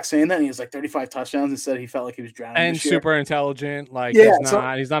quarterback saying that, and he has like 35 touchdowns and said he felt like he was drowning. And super intelligent. Like, yeah,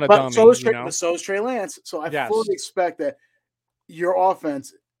 he's not a dummy. So is Trey Lance. So I fully expect that your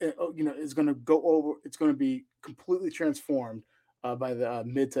offense, is going to go over. It's going to be completely transformed by the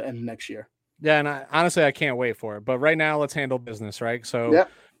mid to end of next year. Yeah, and honestly, I can't wait for it. But right now, let's handle business, right? So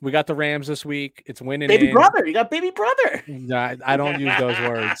we got the Rams this week. It's winning. Baby brother. You got baby brother. I don't use those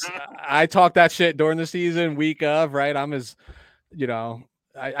words. I talk that shit during the season, week of, right? I'm as,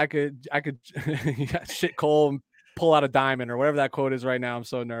 I could shit Cole and pull out a diamond or whatever that quote is right now. I'm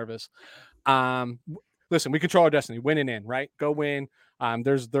so nervous. Listen, we control our destiny. Winning in, right? Go win.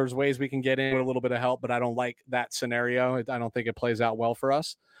 There's ways we can get in with a little bit of help, but I don't like that scenario. I don't think it plays out well for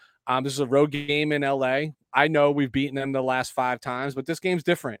us. This is a road game in LA. I know we've beaten them the last 5 times, but this game's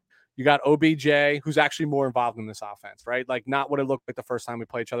different. You got OBJ, who's actually more involved in this offense, right? Like not what it looked like the first time we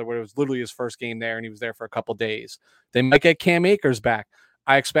played each other, where it was literally his first game there and he was there for a couple days. They might get Cam Akers back.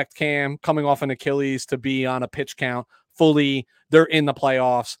 I expect Cam coming off an Achilles to be on a pitch count fully. They're in the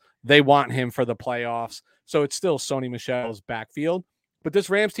playoffs. They want him for the playoffs. So it's still Sony Michel's backfield. But this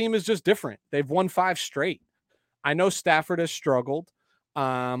Rams team is just different. They've won 5 straight. I know Stafford has struggled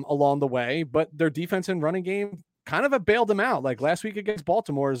along the way, but their defense and running game kind of have bailed them out. Like last week against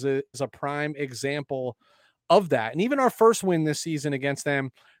Baltimore is a prime example of that. And even our first win this season against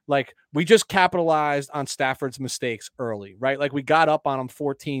them, like we just capitalized on Stafford's mistakes early, right? Like we got up on them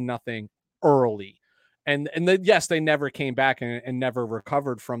 14-0 early. And yes, they never came back and never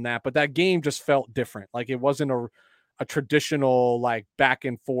recovered from that. But that game just felt different. Like it wasn't a traditional like back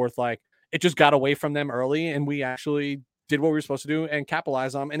and forth. Like it just got away from them early, and we actually did what we were supposed to do and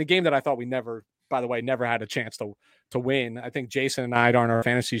capitalize on them in a game that I thought we never had a chance to win. I think Jason and I on our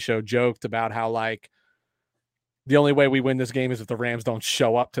fantasy show joked about how like the only way we win this game is if the Rams don't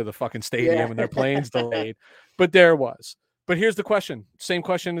show up to the fucking stadium and their plane's delayed. But there was. But here's the question. Same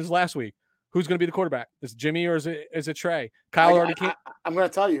question as last week. Who's going to be the quarterback? Is it Jimmy or is it Trey? Kyle already came. I'm going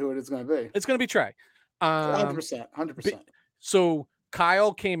to tell you who it is going to be. It's going to be Trey. 100%. So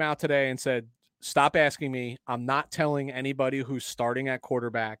Kyle came out today and said, stop asking me. I'm not telling anybody who's starting at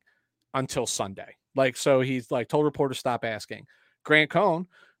quarterback until Sunday. Like, so he's like told reporters stop asking. Grant Cohn,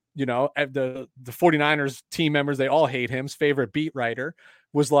 the 49ers team members, they all hate him. His favorite beat writer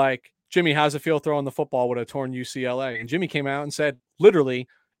was like, Jimmy, how's it feel throwing the football with a torn UCLA? And Jimmy came out and said, literally,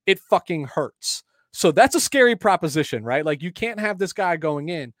 it fucking hurts. So that's a scary proposition, right? Like you can't have this guy going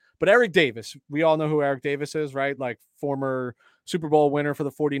in. But Eric Davis, we all know who Eric Davis is, right? Like former Super Bowl winner for the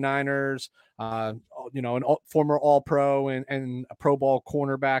 49ers, a former All-Pro and a Pro Bowl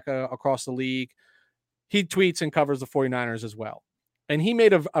cornerback across the league. He tweets and covers the 49ers as well. And he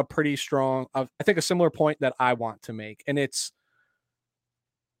made a pretty strong, I think a similar point that I want to make. And it's,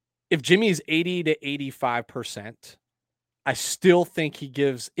 if Jimmy's 80 to 85%, I still think he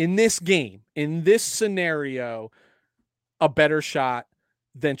gives, in this game, in this scenario, a better shot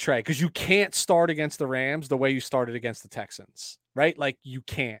than Trey, because you can't start against the Rams the way you started against the Texans, right? Like you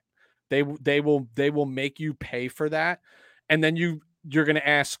can't. They will make you pay for that, and then you're going to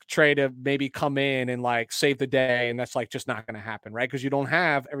ask Trey to maybe come in and like save the day, and that's like just not going to happen, right? Because you don't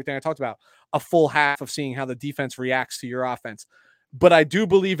have everything I talked about, a full half of seeing how the defense reacts to your offense. But I do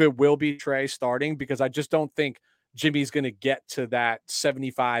believe it will be Trey starting, because I just don't think Jimmy's going to get to that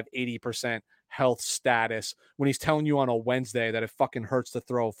 75, 80% health status when he's telling you on a Wednesday that it fucking hurts to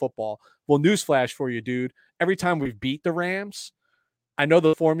throw a football. Well, newsflash for you, dude. Every time we've beat the Rams, I know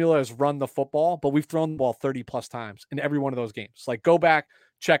the formula is run the football, but we've thrown the ball 30 plus times in every one of those games. Like go back,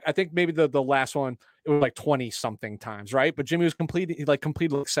 check. I think maybe the last one, it was like 20 something times, right? But Jimmy was completed like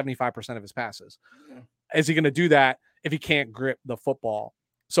 75% of his passes. Yeah. Is he going to do that if he can't grip the football?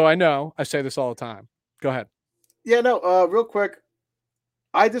 So I know I say this all the time. Go ahead. Yeah, no, real quick.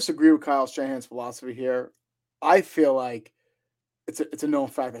 I disagree with Kyle Shanahan's philosophy here. I feel like it's a known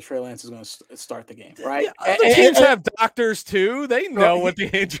fact that Trey Lance is going to start the game, right? Yeah, other teams have doctors too. They know what the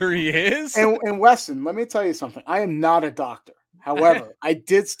injury is. And Weston, let me tell you something. I am not a doctor. However, I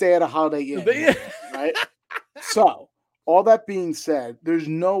did stay at a Holiday Inn, right? So, all that being said, there's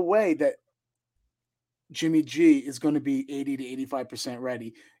no way that Jimmy G is going to be 80 to 85%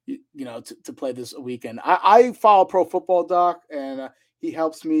 ready, to play this weekend. I follow Pro Football Doc, and he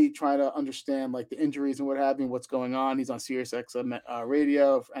helps me try to understand like the injuries and what have you, what's going on. He's on SiriusXM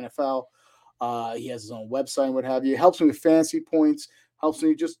radio, NFL. He has his own website and what have you. It helps me with fantasy points, helps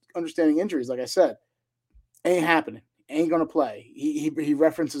me just understanding injuries. Like I said, ain't happening. Ain't going to play. He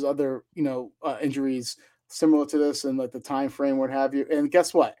references other, injuries similar to this and like the time frame, what have you. And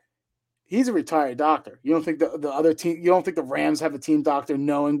guess what? He's a retired doctor. You don't think the other team, you don't think the Rams have a team doctor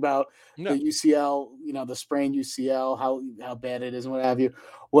knowing about the UCL, the sprained UCL, how bad it is and what have you.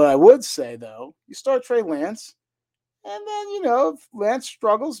 What I would say though, you start Trey Lance, and then, if Lance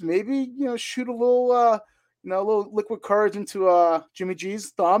struggles, maybe, shoot a little liquid courage into Jimmy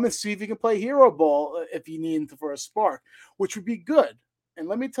G's thumb and see if he can play hero ball if you need him for a spark, which would be good. And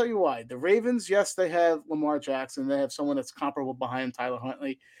let me tell you why. The Ravens, yes, they have Lamar Jackson. They have someone that's comparable behind Tyler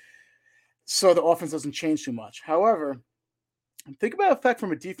Huntley. So the offense doesn't change too much. However, think about effect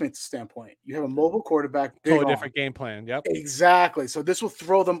from a defensive standpoint. You have a mobile quarterback, totally different game plan. Yep, exactly. So this will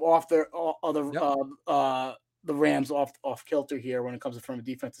throw them off their the Rams off kilter here when it comes from a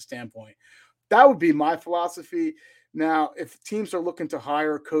defensive standpoint. That would be my philosophy. Now, if teams are looking to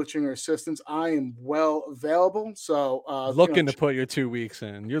hire coaching or assistants, I am well available. So looking to put your 2 weeks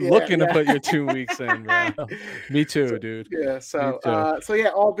in. You're looking to put your 2 weeks in, bro. Me too, dude. Yeah. So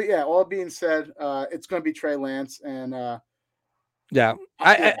all being said, it's going to be Trey Lance, and I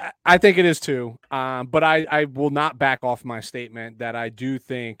think it is too. But I will not back off my statement that I do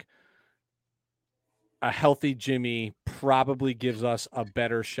think a healthy Jimmy probably gives us a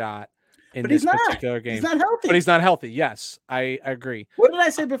better shot in this particular game. He's not healthy. But he's not healthy. Yes, I agree. What did I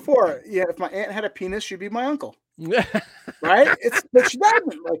say before? Yeah, if my aunt had a penis, she'd be my uncle. Right? But she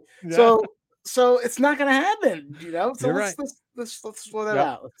doesn't. Like, yeah. So it's not going to happen, So let's throw that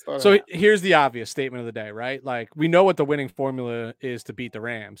out. So here's the obvious statement of the day, right? Like we know what the winning formula is to beat the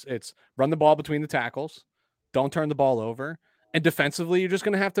Rams. It's run the ball between the tackles, don't turn the ball over, and defensively, you're just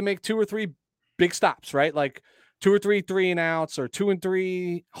going to have to make 2 or 3 big stops, right? Like 2 or 3 3-and-outs or 2 and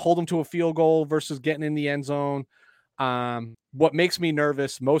 3, hold them to a field goal versus getting in the end zone. What makes me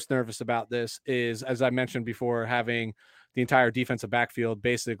most nervous about this is, as I mentioned before, having the entire defensive backfield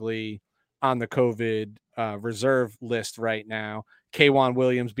basically on the COVID reserve list right now. K'Waun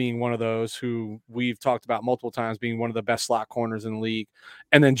Williams being one of those who we've talked about multiple times being one of the best slot corners in the league.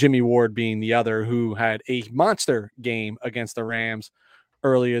 And then Jimmy Ward being the other who had a monster game against the Rams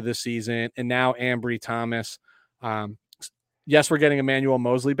earlier this season. And now Ambry Thomas. Yes, we're getting Emmanuel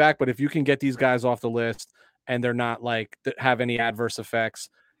Moseley back, but if you can get these guys off the list and they're not like have any adverse effects,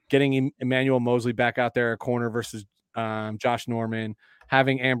 getting Emmanuel Moseley back out there at corner versus Josh Norman,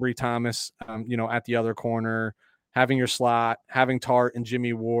 having Ambry Thomas, at the other corner, having your slot, having Tart and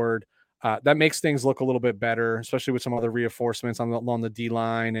Jimmy Ward, that makes things look a little bit better, especially with some other reinforcements along the D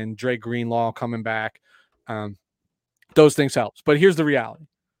line and Dre Greenlaw coming back. Those things helps. But here's the reality.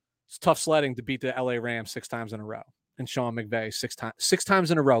 It's tough sledding to beat the LA Rams 6 times in a row and Sean McVay 6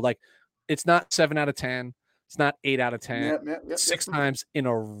 times in a row. Like it's not 7 out of 10. It's not 8 out of 10. Yep, 6 times in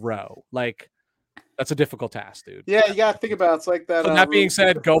a row. Like that's a difficult task, dude. Yeah, you got to think about it. It's like that. So that being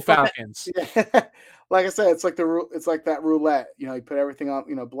said, go Falcons. Yeah. Like I said, it's like that roulette. You put everything on,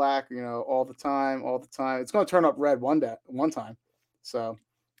 black, all the time. It's going to turn up red one time. So,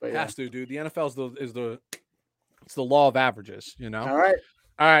 but yeah. Has to, dude. The NFL is the law of averages.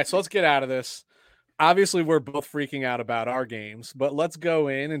 All right. So let's get out of this. Obviously, we're both freaking out about our games, but let's go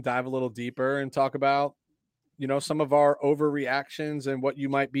in and dive a little deeper and talk about some of our overreactions and what you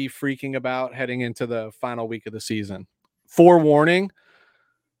might be freaking about heading into the final week of the season. Forewarning,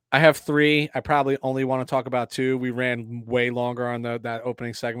 I have 3. I probably only want to talk about 2. We ran way longer on that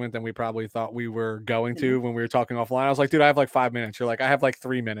opening segment than we probably thought we were going to when we were talking offline. I was like, dude, I have like 5 minutes. You're like, I have like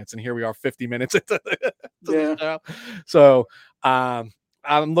 3 minutes. And here we are 50 minutes into the show. So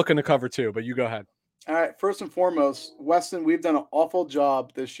I'm looking to cover 2, but you go ahead. All right. First and foremost, Weston, we've done an awful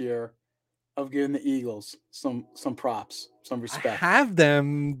job this year of giving the Eagles some props, some I respect. have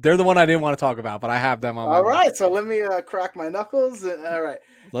them. They're the one I didn't want to talk about, but I have them on my All list. right, so let me crack my knuckles. All right,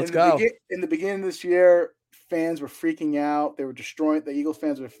 Let's go. in the beginning of this year, fans were freaking out. They were destroying the Eagles.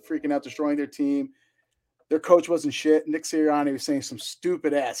 Fans were freaking out, destroying their team. Their coach wasn't shit. Nick Sirianni was saying some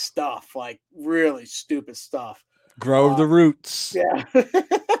stupid ass stuff, like really stupid stuff. Grow the roots. Yeah.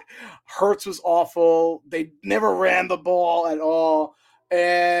 Hurts was awful. They never ran the ball at all.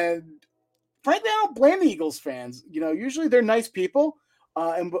 And frankly, I don't blame the Eagles fans. You know, usually they're nice people.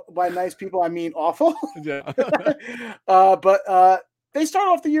 And by nice people, I mean awful. Yeah. But they started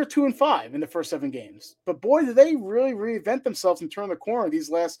off the year 2-5 in the first 7 games. But boy, did they really reinvent themselves and turn the corner these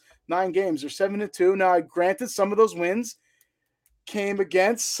last 9 games. They're 7-2. Now, granted, some of those wins came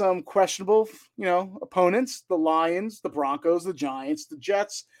against some questionable, opponents, the Lions, the Broncos, the Giants, the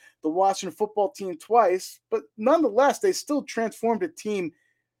Jets, the Washington football team twice. But nonetheless, they still transformed a team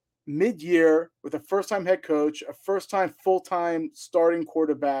mid-year with a first-time head coach, a first-time full-time starting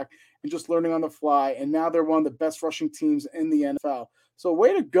quarterback, and just learning on the fly. And now they're one of the best rushing teams in the NFL. So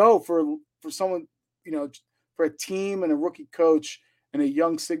way to go for someone, for a team and a rookie coach and a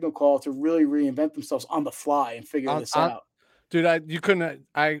young signal call to really reinvent themselves on the fly and figure this out. Dude,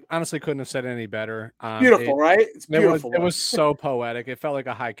 I honestly couldn't have said it any better. Beautiful, right? It's beautiful. It was so poetic. It felt like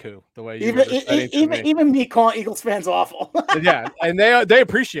a haiku the way you even me calling Eagles fans awful. Yeah, and they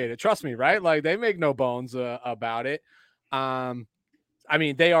appreciate it. Trust me, right? Like they make no bones about it. I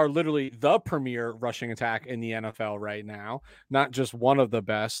mean, they are literally the premier rushing attack in the NFL right now, not just one of the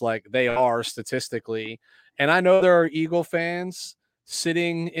best. Like they are statistically. And I know there are Eagle fans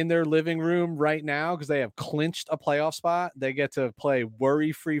sitting in their living room right now because they have clinched a playoff spot. They get to play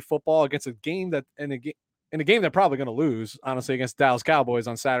worry-free football against a game that in a game they're probably going to lose, honestly, against Dallas Cowboys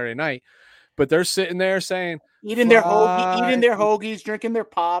on Saturday night. But they're sitting there saying, eating their hoagies, drinking their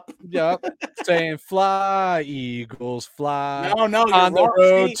pop. Yep, saying, "Fly, Eagles, fly." No, on the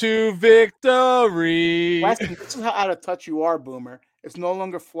road to victory. Weston, this is how out of touch you are, Boomer. It's no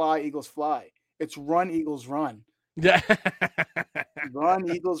longer fly, Eagles, fly. It's run, Eagles, run. Yeah.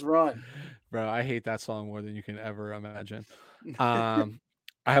 Run, Eagles, run. Bro, I hate that song more than you can ever imagine. I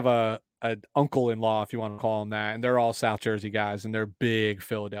have an uncle-in-law, if you want to call him that, and they're all South Jersey guys, and they're big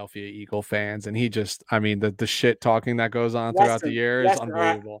Philadelphia Eagle fans. And he just, I mean, the shit talking that goes on throughout the year is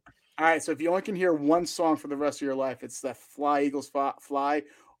unbelievable. All right, so if you only can hear one song for the rest of your life, it's the Fly, Eagles, Fly,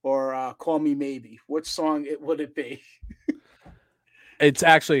 or Call Me Maybe. Which song would it be? It's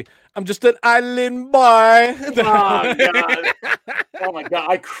actually, I'm just an island boy. Oh, God. Oh, my God.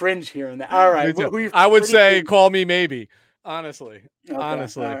 I cringe hearing that. All right. I would say Call Me Maybe, honestly. Okay,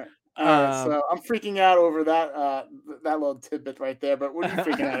 honestly. All right. So I'm freaking out over that little tidbit right there. But what are you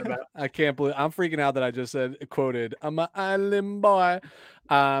freaking out about? I can't believe I'm freaking out that I just quoted, I'm an island boy.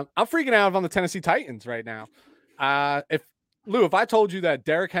 I'm freaking out on the Tennessee Titans right now. If I told you that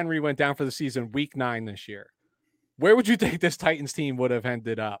Derrick Henry went down for the season week 9 this year, where would you think this Titans team would have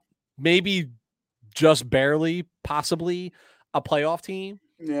ended up? Maybe just barely, possibly a playoff team.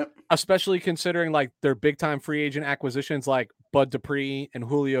 Yep. Especially considering like their big time free agent acquisitions like Bud Dupree and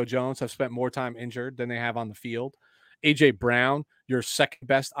Julio Jones have spent more time injured than they have on the field. AJ Brown, your second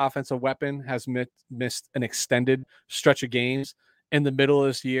best offensive weapon, has missed an extended stretch of games in the middle of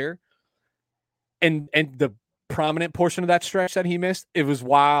this year. And the prominent portion of that stretch that he missed, it was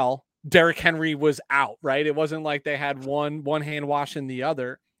while Derrick Henry was out, right? It wasn't like they had one hand washing the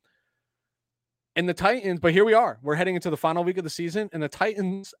other. And the Titans, but here we are. We're heading into the final week of the season, and the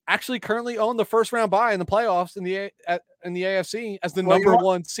Titans actually currently own the first round bye in the playoffs in the AFC as the number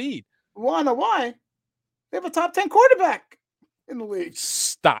 1 seed. Wanna why? They have a top 10 quarterback in the league.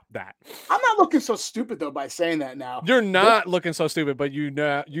 Stop that. I'm not looking so stupid though by saying that now. You're not looking so stupid, but you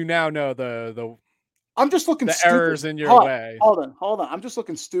now know the I'm just looking the stupid. errors in your way. Hold on. I'm just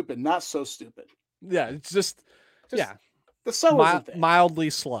looking stupid, not so stupid. Yeah, it's just yeah. The mildly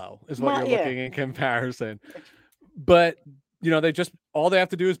slow is what you're looking in comparison. But all they have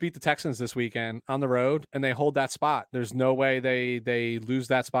to do is beat the Texans this weekend on the road, and they hold that spot. There's no way they lose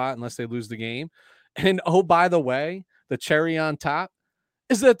that spot unless they lose the game. And oh, by the way, the cherry on top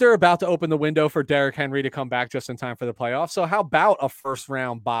is that they're about to open the window for Derrick Henry to come back just in time for the playoffs. So how about a first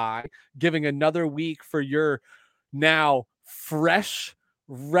round bye, giving another week for your now fresh,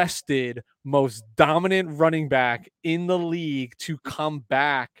 rested, most dominant running back in the league to come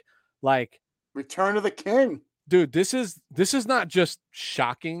back? Like, return of the king. Dude, this is not just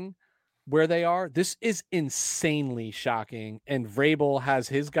shocking where they are. This is insanely shocking. And Vrabel has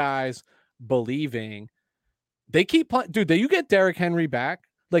his guys believing. They keep playing. Dude, you get Derrick Henry back.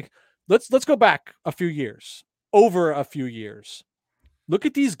 Like, let's go back over a few years. Look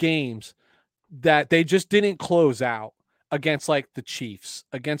at these games that they just didn't close out against like the Chiefs,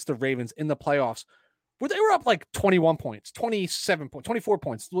 against the Ravens in the playoffs, where they were up like 21 points, 27 points, 24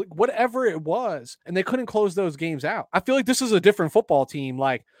 points, whatever it was, and they couldn't close those games out. I feel like this is a different football team.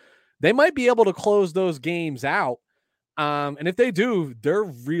 Like they might be able to close those games out. And if they do, they're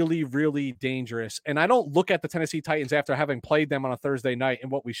really, really dangerous. And I don't look at the Tennessee Titans after having played them on a Thursday night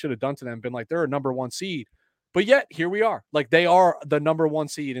and what we should have done to them, been like, they're a number one seed. But yet, here we are. Like, they are the number one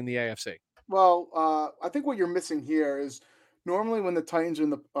seed in the AFC. Well, I think what you're missing here is normally when the Titans are in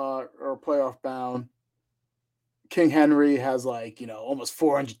the are playoff bound, King Henry has like, almost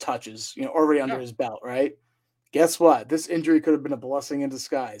 400 touches, already under his belt, right? Guess what? This injury could have been a blessing in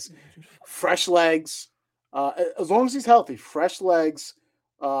disguise. Fresh legs, as long as he's healthy, fresh legs,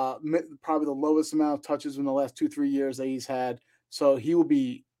 probably the lowest amount of touches in the last 2-3 years that he's had. So they will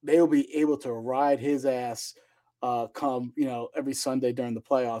be able to ride his ass come, every Sunday during the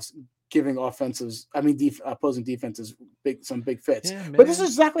playoffs, giving opposing defenses some big fits. Yeah, but this is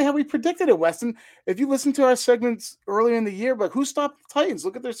exactly how we predicted it, Weston. If you listen to our segments earlier in the year, but who stopped the Titans?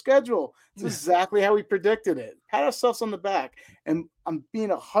 Look at their schedule. It's exactly how we predicted it. Pat ourselves on the back, and I'm being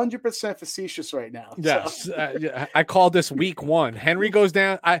 100% facetious right now. Yes, so. I called this week 1. Henry goes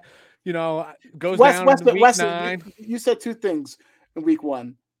down. Down week 9. You said 2 things in week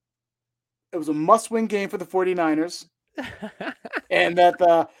 1. It was a must-win game for the 49ers, and that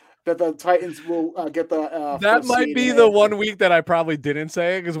the Titans will get the that might be the 1 week that I probably didn't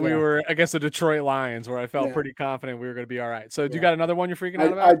say because we were against the Detroit Lions, where I felt pretty confident we were going to be all right. So, do you got another one you're freaking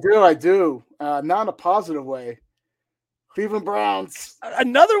out about? I do. Not in a positive way. Cleveland Browns.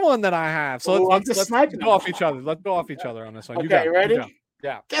 Another one that I have. So let's go off each other. Let's go off each other on this one. Okay, you ready?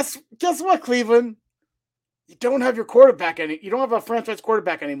 Yeah. Guess what, Cleveland? You don't have your quarterback you don't have a franchise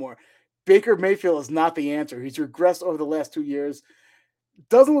quarterback anymore. Baker Mayfield is not the answer. He's regressed over the last 2 years.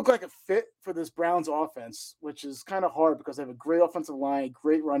 Doesn't look like a fit for this Browns offense, which is kind of hard because they have a great offensive line,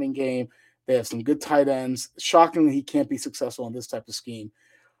 great running game. They have some good tight ends. Shockingly, he can't be successful in this type of scheme.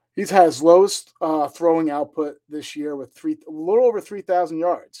 He's had his lowest throwing output this year with a little over 3,000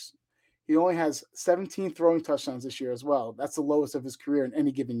 yards. He only has 17 throwing touchdowns this year as well. That's the lowest of his career in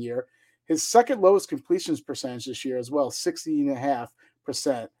any given year. His second lowest completions percentage this year as well,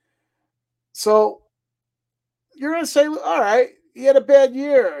 60.5%. So you're going to say, all right, he had a bad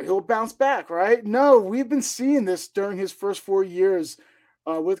year. He'll bounce back, right? No, we've been seeing this during his first 4 years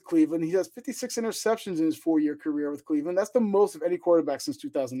with Cleveland. He has 56 interceptions in his 4-year career with Cleveland. That's the most of any quarterback since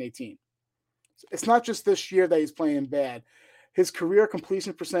 2018. It's not just this year that he's playing bad. His career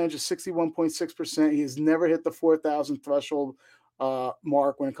completion percentage is 61.6%. He has never hit the 4,000 threshold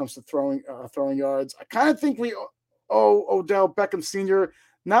mark when it comes to throwing yards. I kind of think we owe Odell Beckham Sr.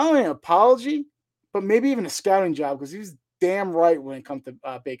 not only an apology, but maybe even a scouting job because he's damn right when it comes to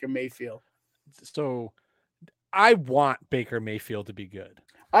Baker Mayfield. So I want Baker Mayfield to be good.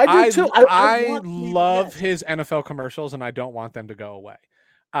 I do too. I love his NFL commercials, and I don't want them to go away.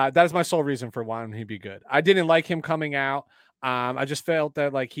 That is my sole reason for wanting him to be good. I didn't like him coming out. I just felt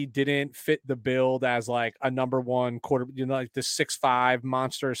that like he didn't fit the build as like a number one quarter, like this 6'5"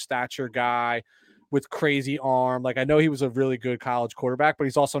 monster stature guy with crazy arm. Like I know he was a really good college quarterback, but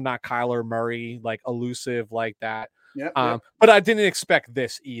he's also not Kyler Murray, like elusive like that. Yeah. But I didn't expect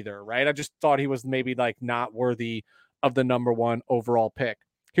this either, right? I just thought he was maybe like not worthy of the number one overall pick.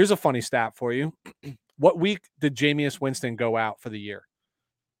 Here's a funny stat for you. What week did Jameis Winston go out for the year?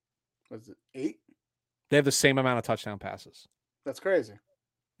 Was it 8? They have the same amount of touchdown passes. That's crazy.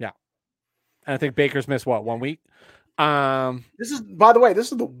 Yeah. And I think Baker's missed 1 week? This is, by the way,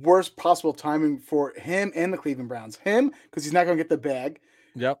 this is the worst possible timing for him and the Cleveland Browns. Him, because he's not going to get the bag.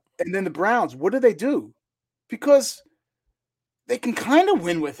 Yep. And then the Browns, what do they do? Because they can kind of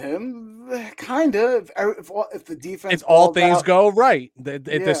win with him, kind of, if the defense. If all things go right.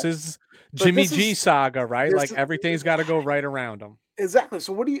 This is Jimmy G saga, right? Like everything's got to go right around him. Exactly.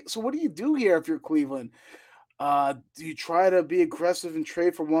 So what do you do here if you're Cleveland? Do you try to be aggressive and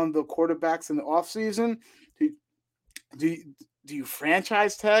trade for one of the quarterbacks in the offseason? Do you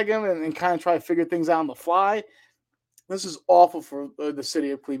franchise tag him and kind of try to figure things out on the fly? This is awful for the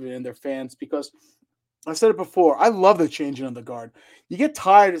city of Cleveland and their fans because I said it before. I love the changing of the guard. You get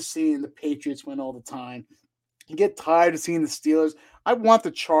tired of seeing the Patriots win all the time. You get tired of seeing the Steelers. I want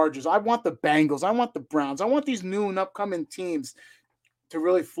the Chargers. I want the Bengals. I want the Browns. I want these new and upcoming teams to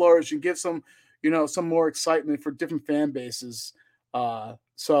really flourish and give some more excitement for different fan bases.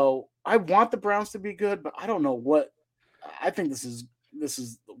 So I want the Browns to be good, but I don't know what. I think this is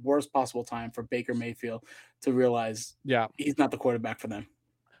the worst possible time for Baker Mayfield to realize he's not the quarterback for them.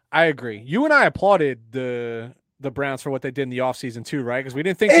 I agree. You and I applauded the the Browns for what they did in the offseason too, right? Because we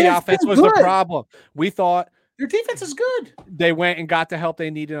didn't think And the it's offense been was the good. problem. We thought Their defense is good. they went and got the help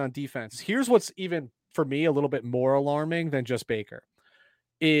they needed on defense. Here's what's even for me a little bit more alarming than just Baker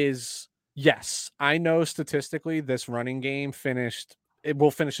is yes, I know statistically this running game it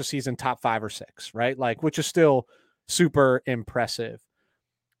will finish the season top 5 or 6, right? Like, which is still super impressive.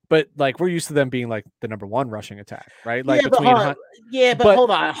 But like we're used to them being like the number 1 rushing attack, right? Like between Hunt. But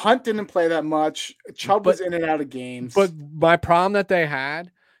hold on. Hunt didn't play that much. Chubb was in and out of games. But my problem that they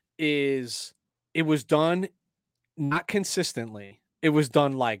had is it was done not consistently. It was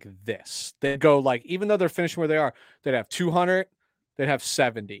done like this. They'd go like, even though they're finishing where they are, they'd have 200, they'd have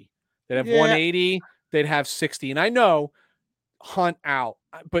 70, they'd have 180, they'd have 60. And I know Hunt out,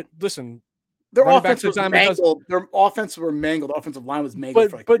 but listen, their offense was mangled. Their offense were mangled. Offensive line was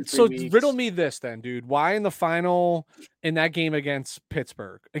mangled for like 2-3 weeks. Riddle me this then, dude. Why in the final in that game against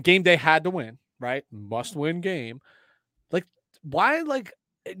Pittsburgh, a game they had to win, right? Must win game. Like, why, like,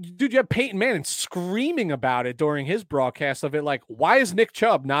 dude, you have Peyton Manning screaming about it during his broadcast of it. Like, why is Nick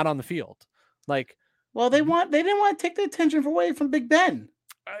Chubb not on the field? Like, well, they didn't want to take the attention away from Big Ben.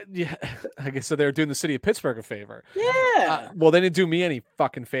 Yeah, I guess so. They were doing the city of Pittsburgh a favor. Yeah. Well, they didn't do me any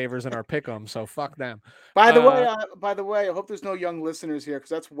fucking favors in our pick'em, so fuck them. By the way, I hope there's no young listeners here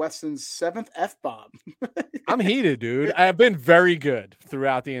because that's Weston's 7th F-bomb. I'm heated, dude. I've been very good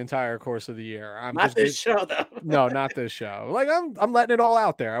throughout the entire course of the year. Not this show, though. No, not this show. Like I'm letting it all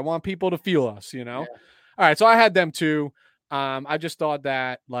out there. I want people to feel us, you know. Yeah. All right, so I had them too. I just thought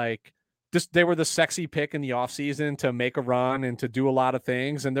that like. They were the sexy pick in the offseason to make a run and to do a lot of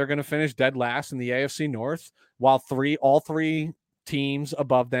things, and they're going to finish dead last in the AFC North, while all three teams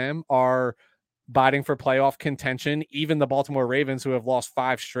above them are biting for playoff contention. Even the Baltimore Ravens, who have lost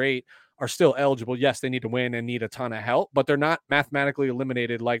 5 straight, are still eligible. Yes, they need to win and need a ton of help, but they're not mathematically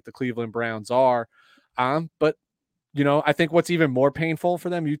eliminated like the Cleveland Browns are. But, you know, I think what's even more painful for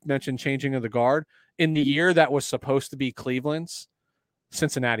them, you mentioned changing of the guard. In the year that was supposed to be Cleveland's,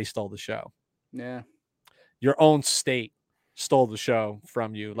 Cincinnati stole the show. Yeah. Your own state stole the show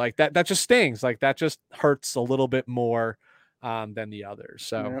from you. Like that just stings. Like that just hurts a little bit more than the others.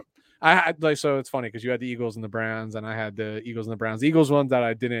 So so it's funny because you had the Eagles and the Browns and I had the Eagles and the Browns. The Eagles one that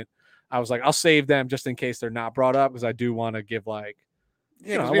I was like, I'll save them just in case they're not brought up because I do want to give I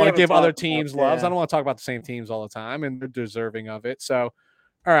want to give other teams loves. I don't want to talk about the same teams all the time and they're deserving of it. So,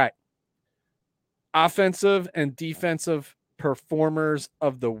 all right. Offensive and defensive performers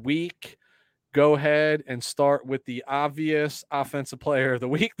of the week. Go ahead and start with the obvious offensive player of the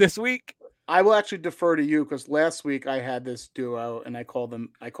week this week. I will actually defer to you because last week I had this duo and I called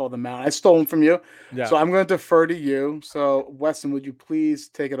them out. I stole them from you. Yeah. So I'm going to defer to you. So Weston, would you please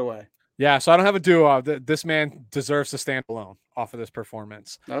take it away? Yeah. So I don't have a duo. This man deserves to stand alone off of this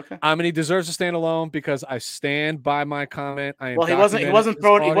performance. Okay. And he deserves to stand alone because I stand by my comment. He wasn't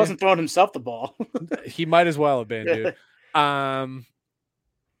throwing himself the ball. He might as well have been, dude. Lou,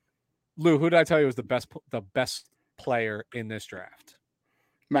 who did I tell you was the best player in this draft?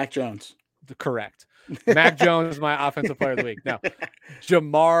 Mac Jones. Correct. Mac Jones is my offensive player of the week. Now,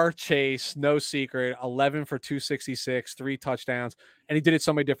 Ja'Marr Chase, no secret, 11 for 266, 3 touchdowns, and he did it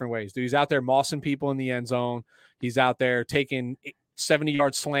so many different ways. Dude, he's out there mossing people in the end zone. He's out there taking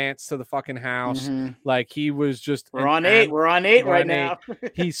 70-yard slants to the fucking house. Mm-hmm. Like he was just. We're on 8 right now.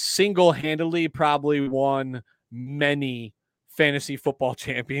 He single-handedly probably won many fantasy football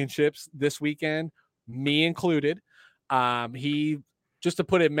championships this weekend, me included. He, just to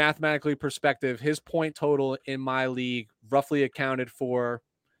put it mathematically perspective, his point total in my league roughly accounted for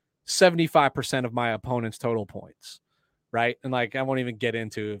 75% of my opponent's total points, right? And like, I won't even get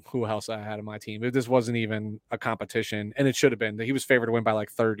into who else I had in my team. This wasn't even a competition, and it should have been. He was favored to win by like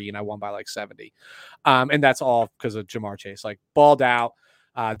 30, and I won by like 70. And that's all because of Ja'Marr Chase. Like, balled out.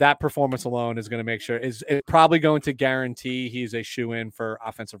 That performance alone is going to make sure is probably going to guarantee he's a shoe-in for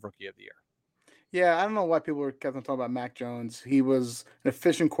Offensive Rookie of the Year. Yeah, I don't know why people kept on talking about Mac Jones. He was an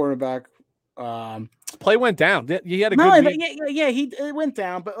efficient quarterback. Play went down. He had a good week. It went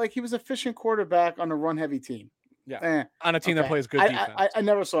down, but like he was an efficient quarterback on a run-heavy team. Yeah, on a team that plays good defense. I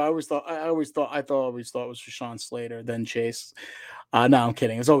never saw. I always thought it was Rashawn Slater, then Chase. No, I'm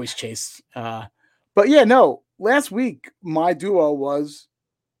kidding. It's always Chase. But yeah, no. Last week my duo was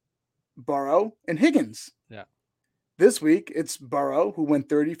Burrow and Higgins. Yeah. This week, it's Burrow, who went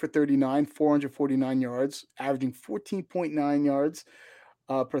 30 for 39, 449 yards, averaging 14.9 yards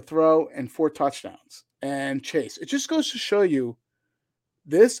per throw and 4 touchdowns. And Chase, it just goes to show you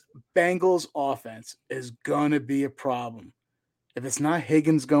this Bengals offense is going to be a problem. If it's not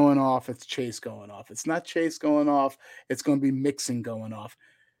Higgins going off, it's Chase going off. It's not Chase going off, it's going to be Mixon going off.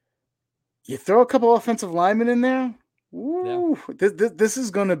 You throw a couple offensive linemen in there. Yeah. Ooh, this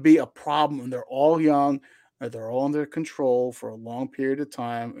is going to be a problem. And they're all young, or they're all under control for a long period of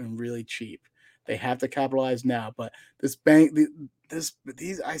time and really cheap. They have to capitalize now. But this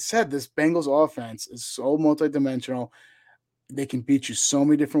I said this Bengals offense is so multidimensional. They can beat you so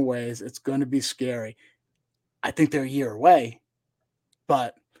many different ways. It's going to be scary. I think they're a year away,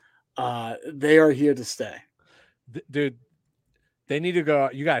 but they are here to stay. Dude, they need to go.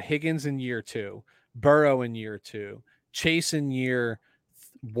 You got Higgins in year 2, Burrow in year 2, Chase in year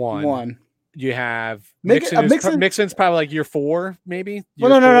 1. One. You have Mixon. Mixon's probably like year 4, maybe.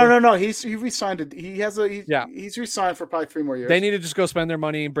 Well, Year 4. no. He resigned. He's resigned for probably 3 more years. They need to just go spend their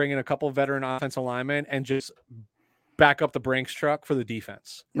money and bring in a couple of veteran offensive linemen and just back up the Brinks truck for the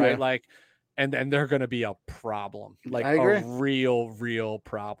defense, right? Yeah. Like, and they're going to be a problem, like a real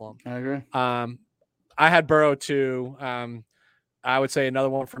problem. I agree. I had Burrow too. I would say another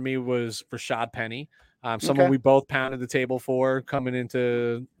one for me was Rashad Penny. Someone we both pounded the table for coming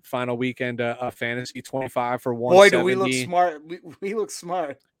into final weekend of fantasy, 25 for 170. Boy, do we look smart. We look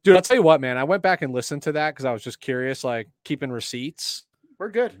smart. Dude, I'll tell you what, man. I went back and listened to that because I was just curious, like keeping receipts. We're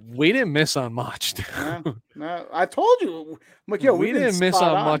good. We didn't miss on much. No, I told you. I'm like, yo, we didn't miss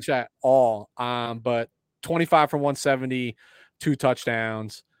on much at all. But 25 for 170, 2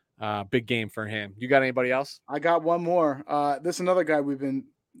 touchdowns. Big game for him. You got anybody else? I got one more. This is another guy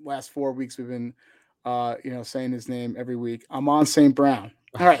last 4 weeks we've been saying his name every week. Amon St. Brown.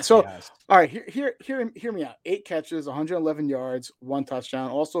 All right, so Yes. All right, hear me out. 8 catches, 111 yards, 1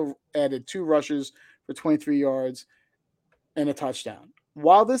 touchdown. Also added 2 rushes for 23 yards and a touchdown.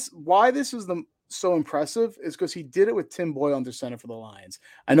 Why this is so impressive is because he did it with Tim Boyle under center for the Lions.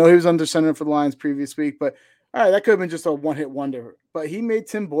 I know he was under center for the Lions previous week, but all right, that could have been just a one-hit wonder. But he made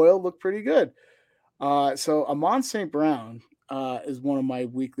Tim Boyle look pretty good. So Amon St. Brown is one of my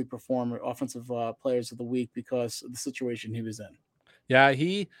weekly offensive players of the week because of the situation he was in. Yeah,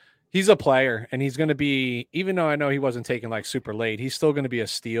 he's a player, and he's going to be, even though I know he wasn't taken like super late, he's still going to be a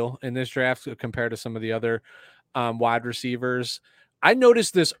steal in this draft compared to some of the other wide receivers. I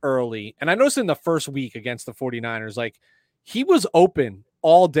noticed this early, and I noticed in the first week against the 49ers, like he was open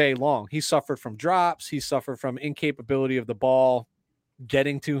all day long. He suffered from drops. He suffered from incapability of the ball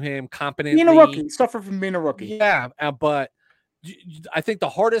getting to him competently. Being a rookie. Suffered from being a rookie. Yeah, but I think the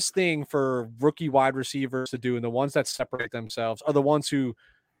hardest thing for rookie wide receivers to do, and the ones that separate themselves, are the ones who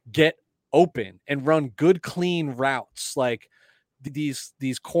get open and run good, clean routes. Like these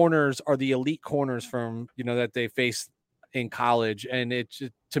corners are the elite corners from, that they face in college. And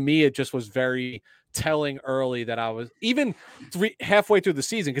to me, it just was very telling early that I was even halfway through the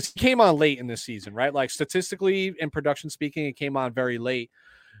season, because he came on late in this season, right? Like statistically and production speaking, it came on very late.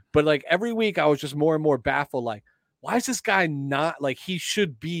 But like every week I was just more and more baffled, like, why is this guy not, like, he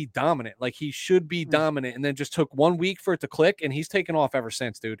should be dominant? Like he should be dominant. And then just took 1 week for it to click, and he's taken off ever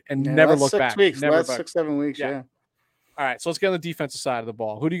since, dude. And never looked back. Last 6-7 weeks. Yeah. All right, so let's get on the defensive side of the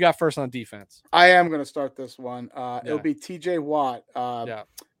ball. Who do you got first on defense? I am going to start this one. It'll be TJ Watt.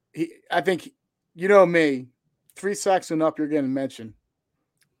 I think, me, 3 sacks and up, you're getting mentioned.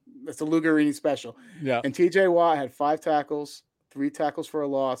 That's a Lugarini special. Yeah. And TJ Watt had 5 tackles, 3 tackles for a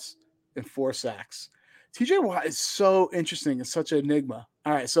loss, and 4 sacks. TJ Watt is so interesting and such an enigma.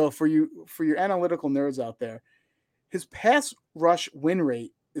 All right, so for your analytical nerds out there, his pass rush win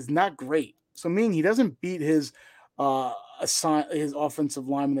rate is not great. So meaning he doesn't beat his offensive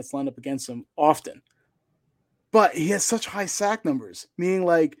lineman that's lined up against him often. But he has such high sack numbers, meaning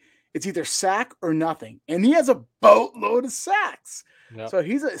like it's either sack or nothing. And he has a boatload of sacks. Yep. So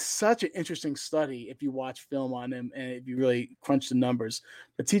he's such an interesting study if you watch film on him and if you really crunch the numbers.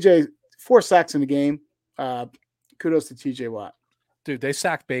 But TJ, 4 sacks in the game. Kudos to TJ Watt. Dude, they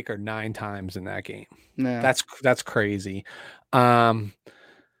sacked Baker 9 times in that game. Yeah. That's crazy.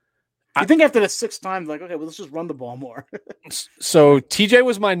 I think after the 6th time, like, okay, well, let's just run the ball more. So TJ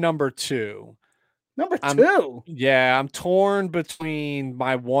was my number 2. Number 2? Yeah, I'm torn between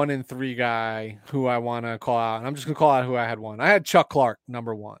my 1 and 3 guy who I want to call out. And I'm just going to call out who I had 1. I had Chuck Clark,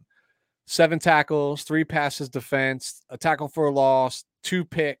 number 1. 7 tackles, 3 passes defense, a tackle for a loss, 2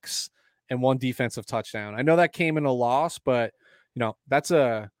 picks, and 1 defensive touchdown. I know that came in a loss, but that's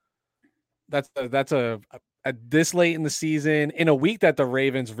this late in the season, in a week that the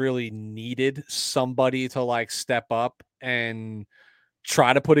Ravens really needed somebody to like step up and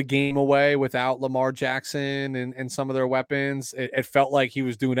try to put a game away without Lamar Jackson and some of their weapons. It felt like he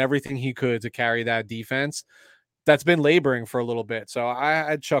was doing everything he could to carry that defense that's been laboring for a little bit. So I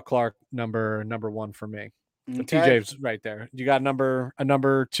had Chuck Clark number 1 for me. Okay. TJ's right there. You got a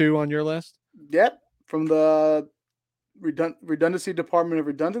number 2 on your list? Yep. From the redundancy department of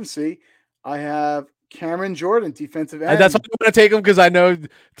redundancy, I have Cameron Jordan, defensive And that's why end. I'm going to take him because I know 3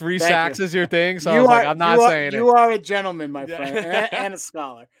 Thank you. sacks is your thing. So I was like, I'm not saying it. You are a gentleman, my friend, Yeah. and a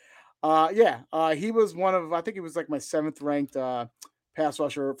scholar. Yeah, he was one of, I think he was like my seventh ranked pass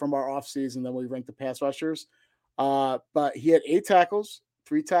rusher from our offseason. Then we ranked the pass rushers. But he had 8 tackles,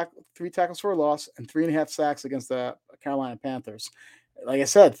 three tackles for a loss, and 3.5 sacks against the Carolina Panthers. Like I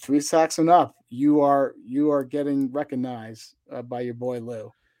said, 3 sacks and up. You are getting recognized by your boy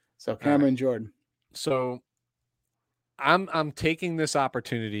Lou. So All right. Cameron Jordan. So I'm taking this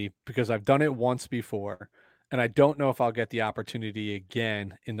opportunity because I've done it once before, and I don't know if I'll get the opportunity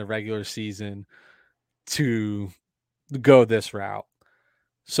again in the regular season to go this route.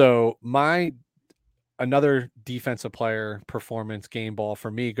 So my another defensive player performance game ball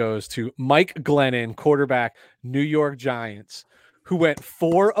for me goes to Mike Glennon, quarterback, New York Giants, who went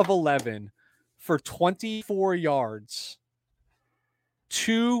 4 of 11 for 24 yards,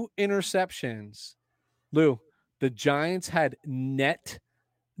 2 interceptions. Lou, the Giants had negative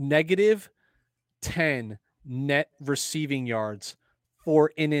 10 net receiving yards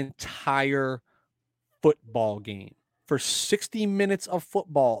for an entire football game. For 60 minutes of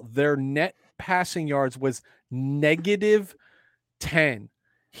football, their net passing yards was negative 10.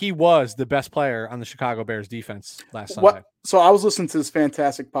 He was the best player on the Chicago Bears defense last Sunday. What? So I was listening to this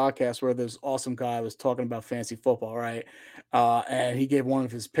fantastic podcast where this awesome guy was talking about fantasy football, right? And he gave one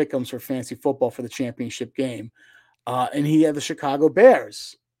of his pick'ems for fantasy football for the championship game, and he had the Chicago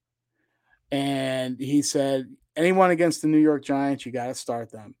Bears, and he said anyone against the New York Giants, you got to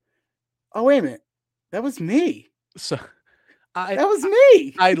start them. Oh wait a minute, that was me. So I That was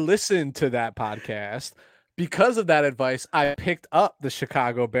me. I listened to that podcast. Because of that advice, I picked up the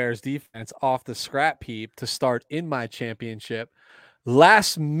Chicago Bears defense off the scrap heap to start in my championship.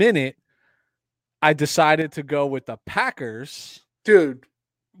 Last minute, I decided to go with the Packers, Dude.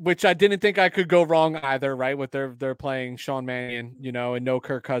 which I didn't think I could go wrong either, right? With they're playing Sean Mannion, and no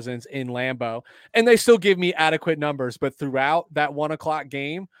Kirk Cousins in Lambeau, and they still give me adequate numbers. But throughout that 1:00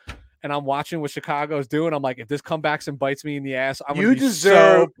 game, and I'm watching what Chicago's doing, I'm like, if this comebacks and bites me in the ass, I'm gonna be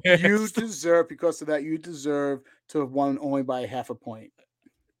so pissed. You deserve, because of that, you deserve to have won only by half a point.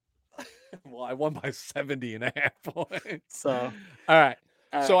 Well, I won by 70.5 points. So, all right.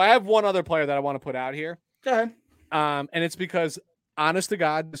 So I have one other player that I want to put out here. Go ahead. And it's because, honest to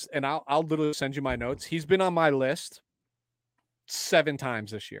God, and I'll literally send you my notes. He's been on my list 7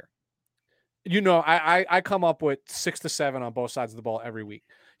 times this year. I come up with 6 to 7 on both sides of the ball every week.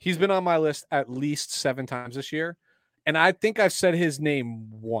 He's been on my list at least 7 times this year, and I think I've said his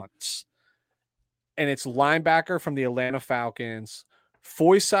name once. And it's linebacker from the Atlanta Falcons,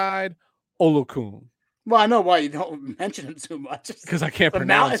 Foyside Olukun. Well, I know why you don't mention him too much. Because I can't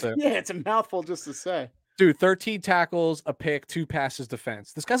pronounce it. Yeah, it's a mouthful just to say. Dude, 13 tackles, a pick, 2 passes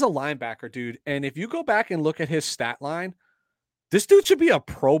defense. This guy's a linebacker, dude. And if you go back and look at his stat line, this dude should be a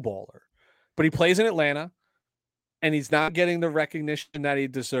Pro Bowler. But he plays in Atlanta, and he's not getting the recognition that he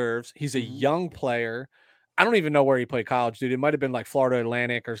deserves. He's a young player. I don't even know where he played college, dude. It might have been like Florida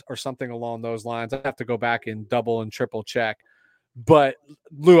Atlantic or something along those lines. I have to go back and double and triple check. But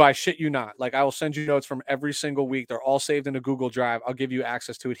Lou, I shit you not. Like, I will send you notes from every single week. They're all saved in a Google Drive. I'll give you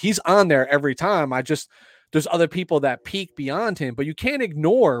access to it. He's on there every time. There's other people that peak beyond him, but you can't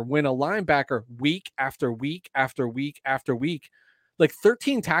ignore when a linebacker week after week after week after week, like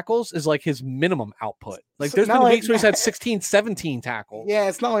 13 tackles is like his minimum output. Like, there's been weeks where he's had 16, 17 tackles. Yeah,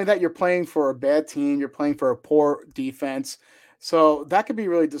 it's not only that you're playing for a bad team, you're playing for a poor defense. So that could be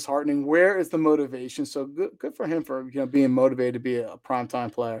really disheartening. Where is the motivation? So good for him for being motivated to be a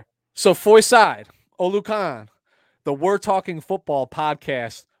primetime player. So Foyside Olukun, the We're Talking Football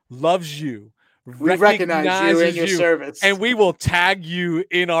podcast, loves you. We recognize you in your service. And we will tag you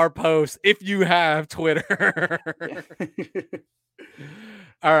in our post if you have Twitter.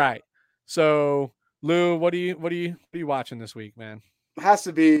 All right. So Lou, what are you watching this week, man? Has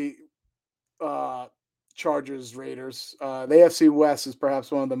to be Chargers, Raiders. The AFC West is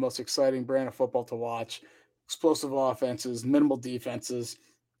perhaps one of the most exciting brand of football to watch. Explosive offenses, minimal defenses.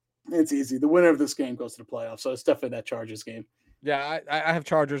 It's easy. The winner of this game goes to the playoffs. So it's definitely that Chargers game. Yeah, I have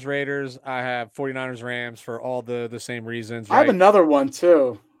Chargers, Raiders. I have 49ers, Rams for all the same reasons. Right? I have another one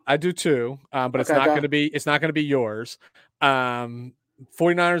too. I do too, but it's not going to be yours.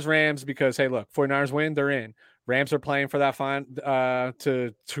 49ers, Rams, because hey, look, 49ers win, they're in. Rams are playing for that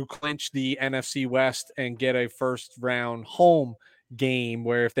to clinch the NFC West and get a first round home game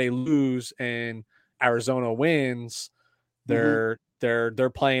where if they lose and Arizona wins, they're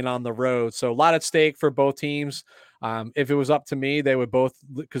playing on the road. So a lot at stake for both teams. If it was up to me, they would both,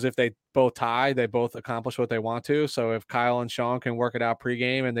 because if they both tie, they both accomplish what they want to. So if Kyle and Sean can work it out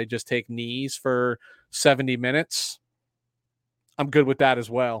pregame and they just take knees for 70 minutes, I'm good with that as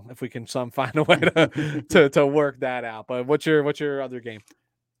well. If we can find a way to work that out. But what's your other game?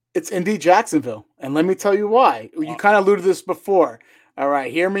 It's Indy Jacksonville, and let me tell you why. You kind of alluded to this before. All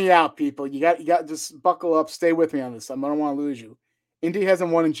right, hear me out, people. You got just buckle up, stay with me on this. I don't want to lose you. Indy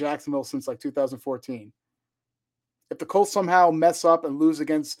hasn't won in Jacksonville since like 2014. If the Colts somehow mess up and lose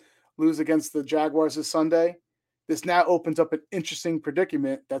against the Jaguars this Sunday, this now opens up an interesting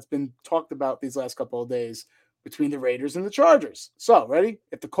predicament that's been talked about these last couple of days between the Raiders and the Chargers. So, ready?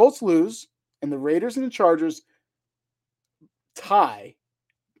 If the Colts lose and the Raiders and the Chargers tie,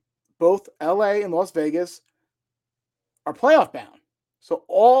 both LA and Las Vegas are playoff bound. So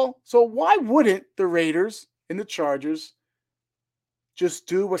why wouldn't the Raiders and the Chargers just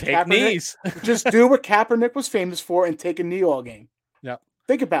do what Kaepernick was famous for and take a knee all game? Yeah.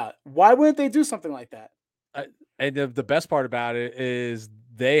 Think about it. Why wouldn't they do something like that? And the best part about it is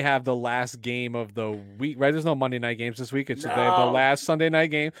they have the last game of the week, right? There's no Monday night games this week. They have the last Sunday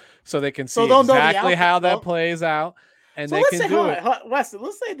night game, so they can see exactly how that plays out. And so they can do it. Weston,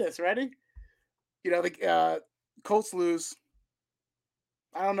 let's say this. Ready? The Colts lose.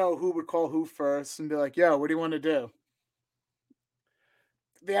 I don't know who would call who first and be like, yo, what do you want to do?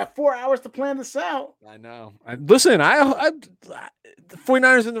 They have 4 hours to plan this out. I know. Listen, the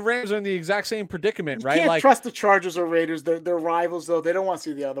 49ers and the Rams are in the exact same predicament, right? You can't trust the Chargers or Raiders. They're rivals, though. They don't want to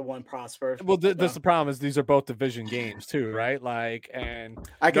see the other one prosper. Well, that's the problem is these are both division games, too, right? And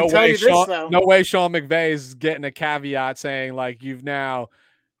I can tell you this, though. No way Sean McVay is getting a caveat saying, you've now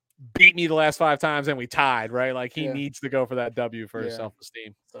beat me the last 5 times and we tied, right? He needs to go for that W for his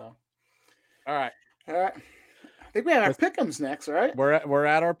self-esteem. So, all right. I think we have our pick'ems next, right? We're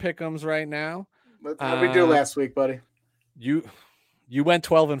at our pick'ems right now. How did we do last week, buddy? You went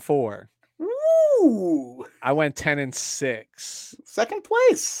 12-4. Ooh. I went 10-6. Second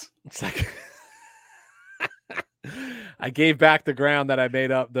place. I gave back the ground that I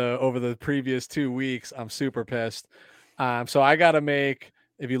made up over the previous 2 weeks. I'm super pissed. So I got to make.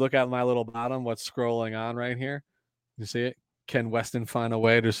 If you look at my little bottom, what's scrolling on right here, you see it? Can Weston find a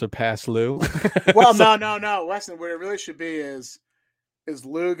way to surpass Lou? Well, no. Weston, what it really should be is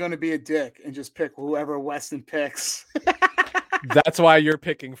Lou going to be a dick and just pick whoever Weston picks? That's why you're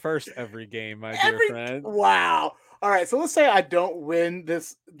picking first every game, my dear friend. Wow. All right. So let's say I don't win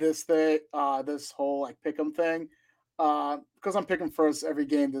this thing, this whole pick'em thing, because I'm picking first every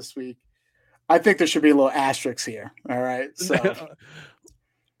game this week. I think there should be a little asterisk here. All right. So.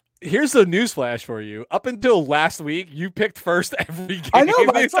 Here's the newsflash for you. Up until last week, you picked first every game. I know,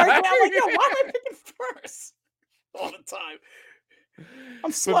 but I'm like, yo, why am I picking first all the time?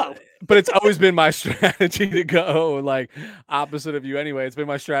 I'm slow. But it's always been my strategy to go opposite of you anyway. It's been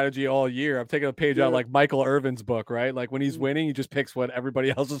my strategy all year. I'm taking a page out Michael Irvin's book, right? When he's winning, he just picks what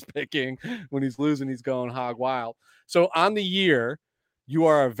everybody else is picking. When he's losing, he's going hog wild. So on the year, you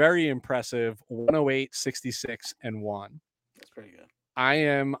are a very impressive 108, 66, and 1. That's pretty good. I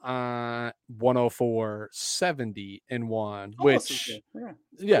am 104, 70, and 1, which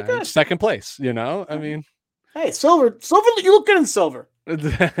second place. I mean, hey, silver. You look good in silver.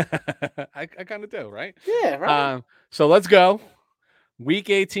 I kind of do, right? Yeah, right. So let's go. Week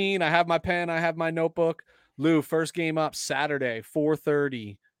 18. I have my pen. I have my notebook. Lou, first game up Saturday,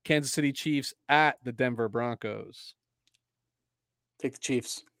 4:30. Kansas City Chiefs at the Denver Broncos. Take the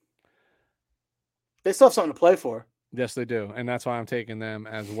Chiefs. They still have something to play for. Yes, they do. And that's why I'm taking them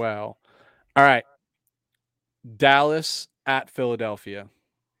as well. All right. Dallas at Philadelphia.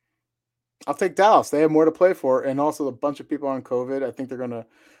 I'll take Dallas. They have more to play for. And also a bunch of people on COVID. I don't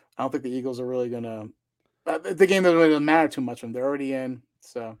think the Eagles are really going to. The game doesn't really matter too much when they're already in.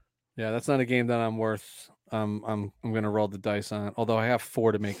 So. Yeah, that's not a game that I'm worth. I'm going to roll the dice on. Although I have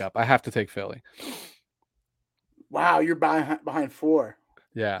 4 to make up. I have to take Philly. Wow, you're behind 4.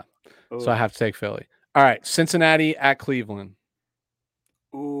 Yeah. Ooh. So I have to take Philly. All right, Cincinnati at Cleveland.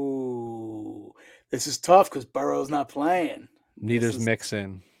 Ooh, this is tough because Burrow's not playing. Neither's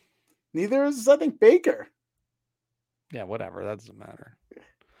Mixon. Neither is, I think, Baker. Yeah, whatever. That doesn't matter.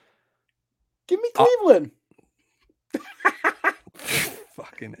 Give me Cleveland.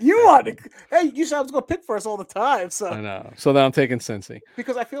 Fucking. You want to? Hey, you said I was going to pick first all the time. So I know. So then I'm taking Cincy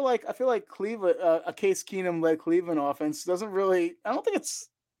because I feel like Cleveland, a Case Keenum led Cleveland offense doesn't really. I don't think it's.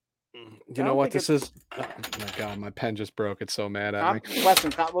 You know what this is? Oh my God, my pen just broke. It's so mad at me.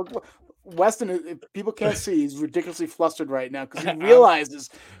 Weston, people can't see. He's ridiculously flustered right now because he realizes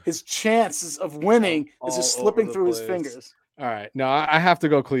his chances of winning is just slipping through his fingers. All right. No, I have to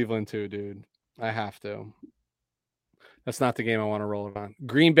go Cleveland too, dude. I have to. That's not the game I want to roll it on.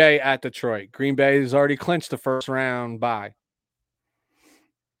 Green Bay at Detroit. Green Bay has already clinched the first round bye.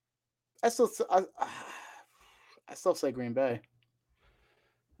 I still say Green Bay.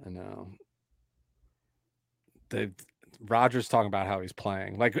 I know. Rodgers talking about how he's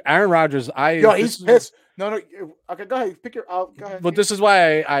playing. Like Aaron Rodgers, He's pissed. No. Okay, go ahead. Go ahead. But this is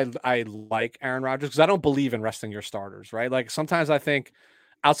why I like Aaron Rodgers, because I don't believe in resting your starters, right? Like sometimes I think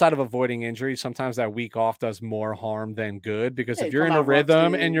outside of avoiding injury, sometimes that week off does more harm than good, because if you're in a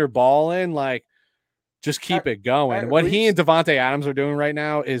rhythm and you're balling, like just keep it going. What he and Devontae Adams are doing right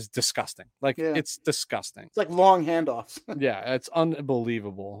now is disgusting. Like it's disgusting. It's like long handoffs. Yeah, it's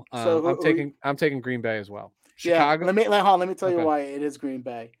unbelievable. So I'm taking Green Bay as well. Chicago. Yeah, let me tell you why it is Green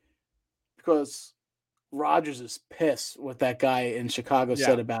Bay. Because Rodgers is pissed what that guy in Chicago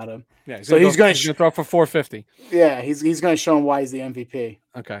said about him. Yeah, he's going to throw for 450. Yeah, he's going to show him why he's the MVP.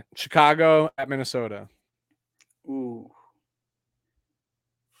 Okay, Chicago at Minnesota. Ooh,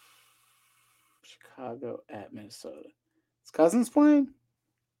 Chicago at Minnesota. Is Cousins playing?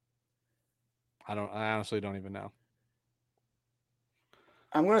 I honestly don't even know.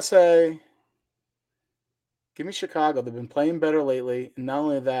 I'm going to say, give me Chicago. They've been playing better lately. And not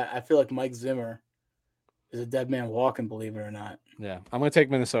only that, I feel like Mike Zimmer is a dead man walking, believe it or not. Yeah, I'm going to take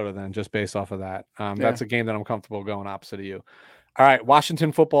Minnesota then, just based off of that. That's a game that I'm comfortable going opposite of you. All right,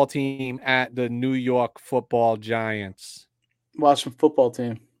 Washington football team at the New York Football Giants. Washington football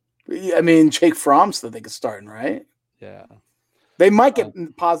team. I mean, Jake Fromm's I think is starting, right? Yeah. They might get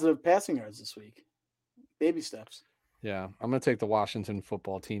positive passing yards this week. Baby steps. Yeah, I'm going to take the Washington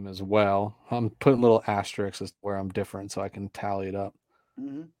football team as well. I'm putting little asterisks as to where I'm different so I can tally it up.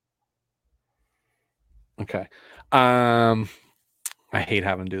 Mm-hmm. Okay. I hate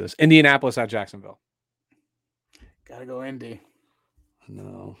having to do this. Indianapolis at Jacksonville. Gotta go Indy.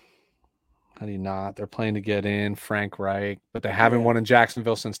 No. How do you not? They're playing to get in. Frank Reich, but they haven't won in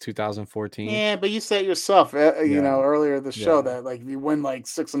Jacksonville since 2014. Yeah, but you said yourself, earlier in the show that like if you win like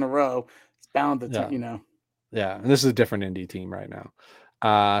 6 in a row, it's bound to, Yeah, and this is a different Indy team right now.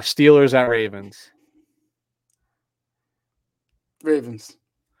 Steelers at Ravens. Ravens.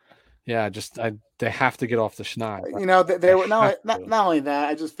 Yeah, they have to get off the schneid. They were not only that.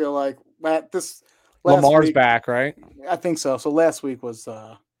 I just feel like this Lamar's week, back, right? I think so. So last week was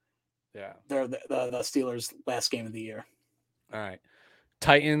the Steelers' last game of the year. All right,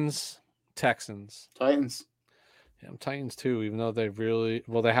 Titans, Texans. Titans. Yeah, Titans too. Even though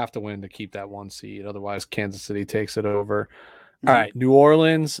they have to win to keep that 1 seed. Otherwise, Kansas City takes it over. Mm-hmm. All right, New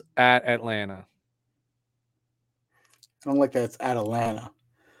Orleans at Atlanta. I don't like that it's at Atlanta.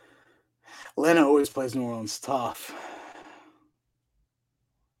 Atlanta always plays New Orleans tough.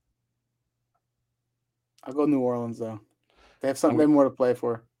 I'll go New Orleans though. They have something more to play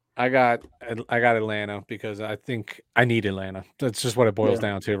for. I got Atlanta because I think I need Atlanta. That's just what it boils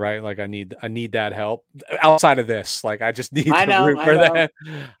down to, right? Like I need that help outside of this. Like I just need to root for that.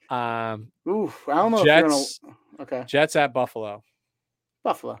 I don't know. Jets. Okay. Jets at Buffalo.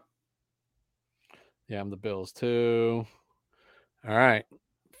 Buffalo. Yeah, I'm the Bills too. All right.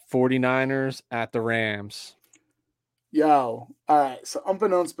 49ers at the Rams. All right. So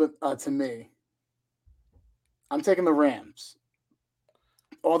unbeknownst to me, I'm taking the Rams.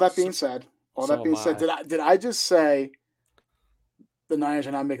 All that being said, did I just say the Niners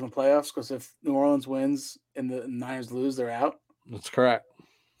are not making the playoffs because if New Orleans wins and the Niners lose, they're out? That's correct.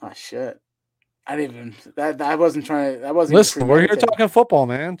 Oh shit! I didn't even that. I wasn't trying to. That wasn't. Listen, we're here talking football,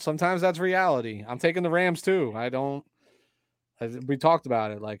 man. Sometimes that's reality. I'm taking the Rams too. We talked about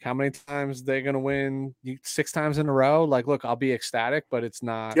it. Like, how many times they're going to win? 6 times in a row? Like, look, I'll be ecstatic, but it's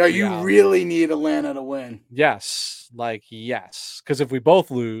not. Yeah, you really need Atlanta to win. Yes. Yes. Because if we both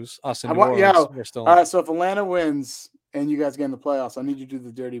lose, us and New Orleans, we're still all right, so if Atlanta wins and you guys get in the playoffs, I need you to do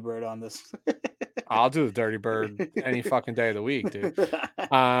the dirty bird on this. I'll do the dirty bird any fucking day of the week, dude.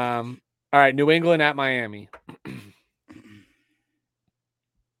 All right, New England at Miami.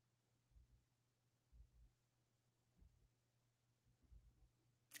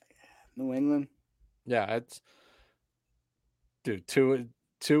 New England. Yeah, it's Tua.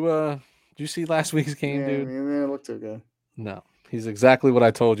 Did you see last week's game, dude? He didn't look too good. No, he's exactly what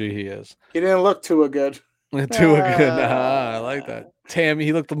I told you he is. He didn't look too good. Too good. I like that. Tammy,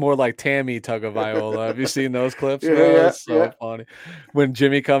 he looked more like Tammy Tagovailoa. Have you seen those clips? So funny. When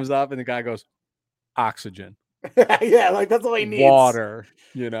Jimmy comes up and the guy goes, oxygen. Yeah, like that's all he needs. Water,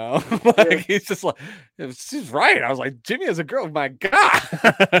 he's just like, she's right. I was like, Jimmy is a girl. My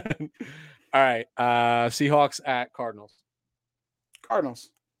God. All right. Seahawks at Cardinals.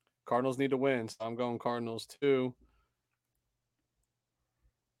 Cardinals need to win, so I'm going Cardinals too.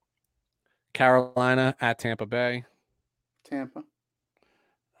 Carolina at Tampa Bay. Tampa.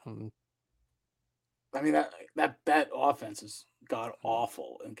 Um, I mean that offense is god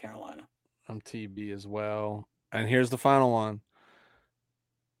awful in Carolina. I'm TB as well. And here's the final one.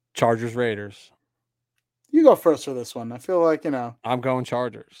 Chargers Raiders. You go first for this one. I feel like, I'm going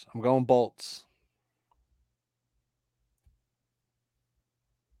Chargers. I'm going Bolts.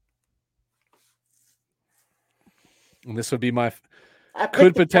 And this would be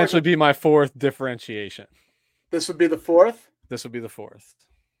could potentially be my fourth differentiation. This would be the fourth? This would be the fourth.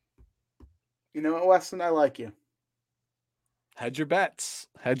 You know what, Weston? I like you. Hedge your bets.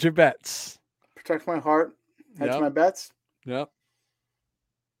 Hedge your bets. Protect my heart. Hedge my bets. Yep.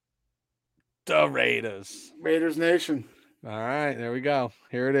 The Raiders. Raiders Nation. All right, there we go.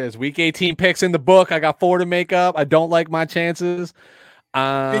 Here it is. Week 18 picks in the book. I got 4 to make up. I don't like my chances. You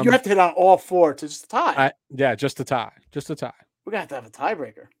have to hit on all 4 to just tie. Just a tie. Just a tie. We're going to have a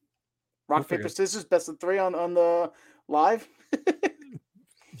tiebreaker. Rock, paper, scissors, best of 3 on the live.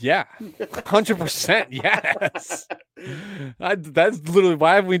 Yeah, 100%. Yes. That's literally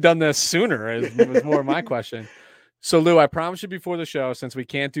why haven't we done this sooner? Is more my question. So, Lou, I promised you before the show, since we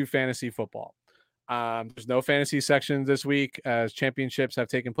can't do fantasy football, there's no fantasy section this week as championships have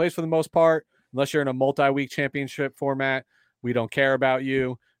taken place for the most part. Unless you're in a multi-week championship format, we don't care about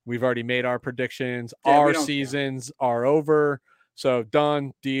you. We've already made our predictions. Yeah, our seasons are over. So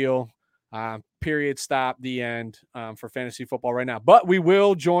done, deal, period, stop, the end for fantasy football right now. But we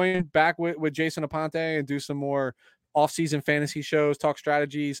will join back with Jason Aponte and do some more off-season fantasy shows, talk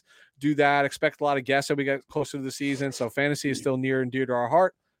strategies, do that. Expect a lot of guests as we get closer to the season. So fantasy is still near and dear to our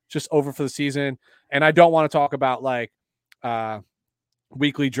heart. Just over for the season. And I don't want to talk about like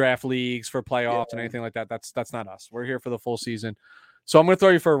weekly draft leagues for playoffs and anything like that. That's not us. We're here for the full season. So I'm going to throw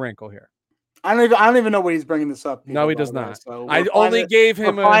you for a wrinkle here. I don't even know what he's bringing this up. No, he does not. So I only gave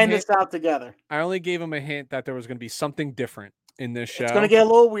him a hint. This out together. I only gave him a hint that there was going to be something different in this show. It's going to get a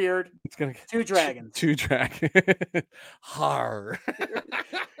little weird. It's going to get 2 dragons. 2 dragons. Har.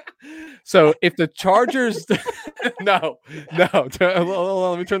 So if the Chargers, no,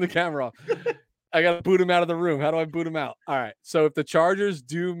 let me turn the camera off. I got to boot him out of the room. How do I boot him out? All right. So if the Chargers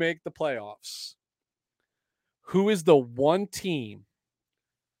do make the playoffs, who is the one team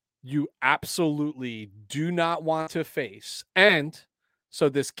you absolutely do not want to face? And so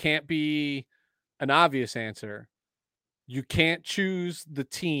this can't be an obvious answer. You can't choose the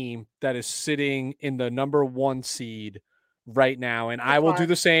team that is sitting in the number 1 seed right now. And I will do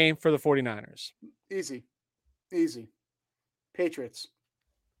the same for the 49ers. Easy. Patriots.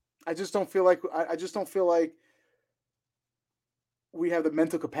 I just don't feel like we have the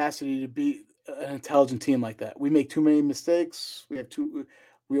mental capacity to be an intelligent team like that. We make too many mistakes.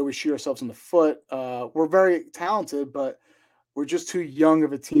 We always shoot ourselves in the foot. We're very talented, but we're just too young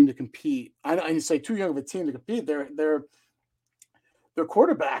of a team to compete. I say too young of a team to compete. Their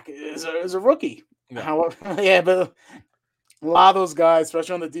quarterback is a rookie. Yeah. But a lot of those guys,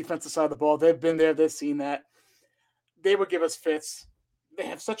 especially on the defensive side of the ball, they've been there. They've seen that. They would give us fits. They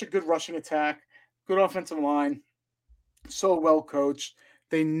have such a good rushing attack, good offensive line, so well coached.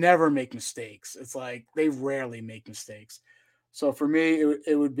 They never make mistakes. It's like they rarely make mistakes. So for me,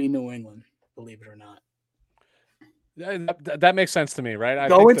 it would be New England, believe it or not. That makes sense to me, right?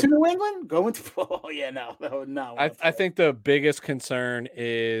 New England? Oh, yeah, no. I think the biggest concern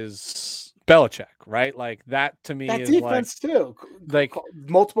is Belichick, right? Like that to me that is defense too. Like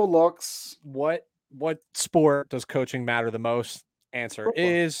multiple looks. What sport does coaching matter the most? Answer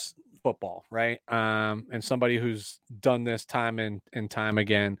is football, right? And somebody who's done this time and time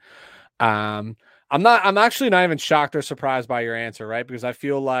again. I'm actually not even shocked or surprised by your answer, right? Because I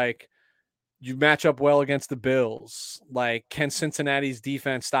feel like you match up well against the Bills. Like, can Cincinnati's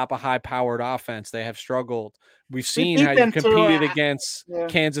defense stop a high-powered offense? They have struggled. We've seen how you competed against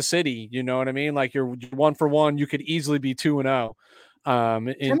Kansas City. You know what I mean? Like, you're 1 for 1. You could easily be 2-0.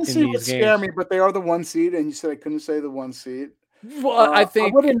 Tennessee would scare me, but they are the 1 seed, and you said I couldn't say the 1 seed. Well, I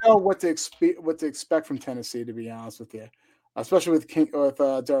think I wouldn't know what to expect from Tennessee, to be honest with you, especially with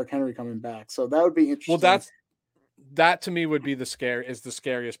Derrick Henry coming back. So that would be interesting. Well, that to me would be the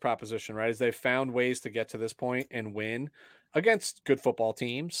scariest proposition, right? Is they've found ways to get to this point and win against good football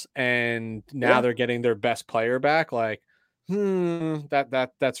teams, and now they're getting their best player back. Like,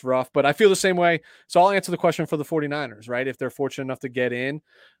 that's rough. But I feel the same way. So I'll answer the question for the 49ers, right? If they're fortunate enough to get in,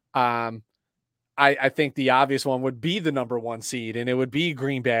 I think the obvious one would be the number 1 seed, and it would be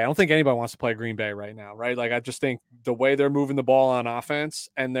Green Bay. I don't think anybody wants to play Green Bay right now, right? Like, I just think the way they're moving the ball on offense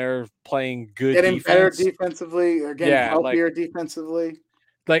and they're playing good getting defense. Better defensively, they're getting healthier defensively.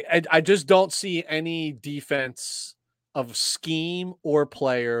 Like, I just don't see any defense of scheme or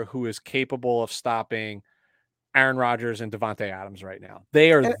player who is capable of stopping Aaron Rodgers and Devontae Adams right now.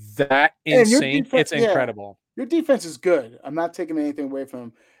 They are And, that and in your sync. defense, It's incredible. your defense is good. I'm not taking anything away from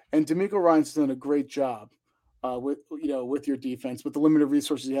him. And D'Amico Ryan's done a great job with your defense, with the limited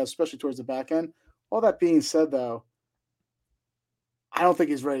resources he has, especially towards the back end. All that being said, though, I don't think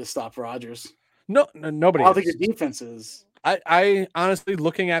he's ready to stop Rodgers. No, nobody. I don't think your defense is. I honestly,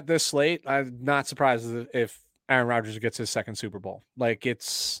 looking at this slate, I'm not surprised if Aaron Rodgers gets his second Super Bowl. Like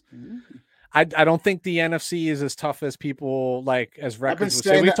I don't think the NFC is as tough as people as records would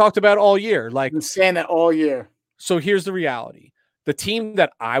say. We've talked about all year. I've been saying that all year. So here's the reality: the team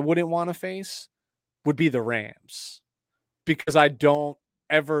that I wouldn't want to face would be the Rams, because I don't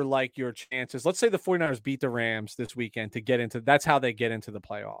ever like your chances. Let's say the 49ers beat the Rams this weekend to get into. That's how they get into the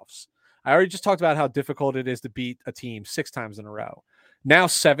playoffs. I already just talked about how difficult it is to beat a team 6 times in a row. Now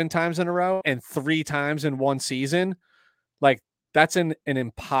 7 times in a row and 3 times in one season. Like, that's an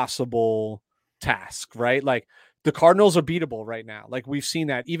impossible task, right? Like, the Cardinals are beatable right now. Like, we've seen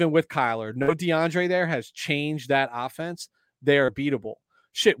that even with Kyler. No DeAndre there has changed that offense. They are beatable.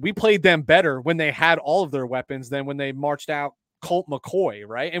 Shit, we played them better when they had all of their weapons than when they marched out Colt McCoy,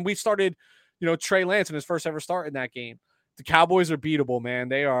 right? And we started, Trey Lance in his first ever start in that game. The Cowboys are beatable, man.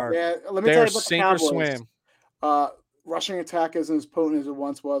 They are. Yeah, let me tell you about sink the Cowboys. or swim. Rushing attack isn't as potent as it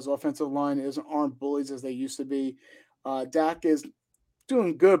once was. Offensive line aren't bullies as they used to be. Dak is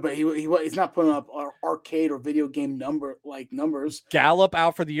doing good, but he's not putting up arcade or video game numbers. Gallup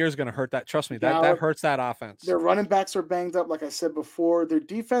out for the year is going to hurt that. Trust me, that hurts that offense. Their running backs are banged up, like I said before. Their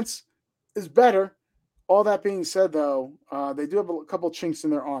defense is better. All that being said, though, they do have a couple chinks in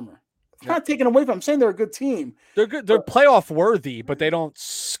their armor. It's not taken away from them. I'm saying they're a good team. They're good. They're playoff worthy, but they don't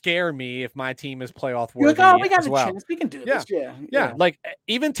scare me if my team is playoff worthy. You're like, oh, we got a chance. We can do this. Yeah. Like,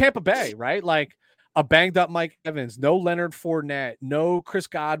 even Tampa Bay, right? Like, a banged up Mike Evans, no Leonard Fournette, no Chris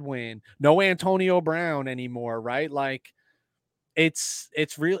Godwin, no Antonio Brown anymore, right? Like, it's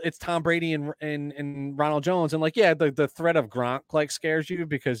real. It's Tom Brady and Ronald Jones, and the threat of Gronk scares you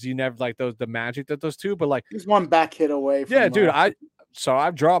because you never the magic that those two. But he's one back hit away. From, dude.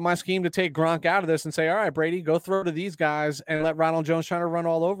 I've dropped my scheme to take Gronk out of this and say, all right, Brady, go throw to these guys and let Ronald Jones try to run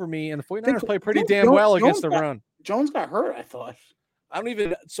all over me. And the 49ers play pretty damn well against the run. Jones got hurt, I thought.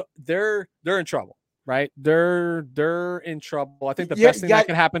 So they're in trouble, right? They're in trouble. I think the best thing that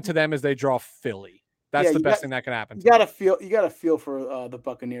can happen to them is they draw Philly. That's the best thing that can happen. You got to feel for the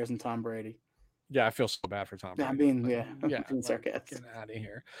Buccaneers and Tom Brady. Yeah, I feel so bad for Tom Brady. I'm being sarcastic. Get out of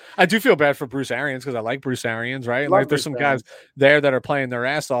here. I do feel bad for Bruce Arians because I like Bruce Arians, right? Like, there's some guys there that are playing their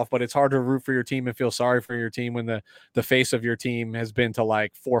ass off, but it's hard to root for your team and feel sorry for your team when the face of your team has been to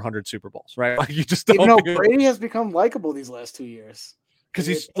 400 Super Bowls, right? Like, you just don't. Brady has become likable these last 2 years because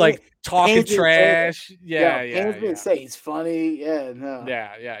he's talking trash. Yeah. Say he's funny. Yeah, no.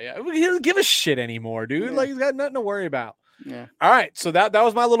 Yeah. He doesn't give a shit anymore, dude. Yeah. He's got nothing to worry about. Yeah. All right. So that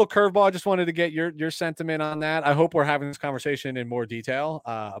was my little curveball. I just wanted to get your sentiment on that. I hope we're having this conversation in more detail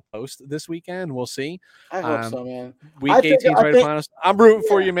post this weekend. We'll see. I hope so, man. Week 18's right upon us. I'm rooting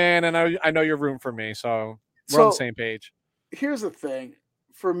for you, man, and I know you're rooting for me. So we're on the same page. Here's the thing.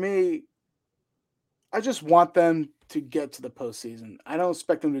 For me, I just want them to get to the postseason. I don't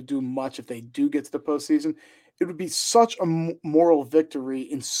expect them to do much if they do get to the postseason. It would be such a moral victory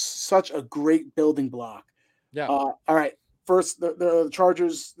and such a great building block. Yeah. All right. First, the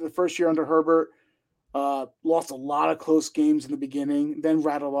Chargers, the first year under Herbert, lost a lot of close games in the beginning, then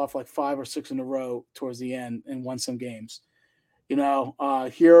rattled off 5 or 6 in a row towards the end and won some games.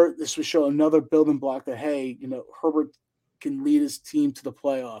 Here, this would show another building block that, hey, Herbert can lead his team to the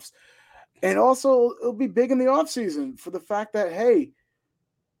playoffs. And also, it'll be big in the offseason for the fact that, hey,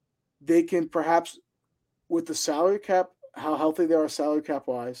 they can perhaps, with the salary cap, how healthy they are salary cap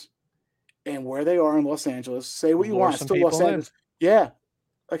wise, and where they are in Los Angeles, say what you want. Still Los Angeles. Yeah.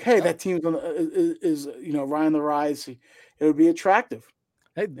 Hey, that team's is riding the rise. It would be attractive.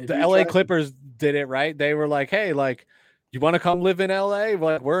 Hey, the LA Clippers did it, right? They were like, hey, you want to come live in LA?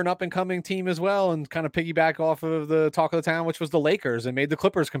 We're an up and coming team as well, and kind of piggyback off of the talk of the town, which was the Lakers, and made the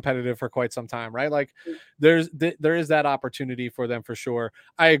Clippers competitive for quite some time, right? There is that opportunity for them for sure.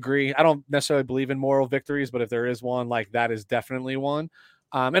 I agree. I don't necessarily believe in moral victories, but if there is one, that is definitely one.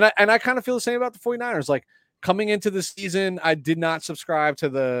 And I kind of feel the same about the 49ers. Coming into the season, I did not subscribe to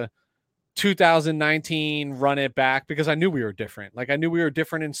the 2019 run it back because I knew we were different. I knew we were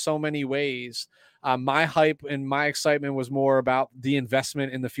different in so many ways. My hype and my excitement was more about the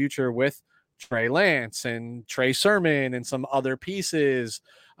investment in the future with Trey Lance and Trey Sermon and some other pieces.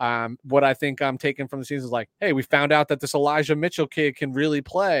 What I think I'm taking from the season is hey, we found out that this Elijah Mitchell kid can really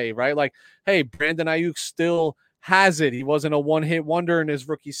play, right? Hey, Brandon Ayuk still has it. He wasn't a one-hit wonder in his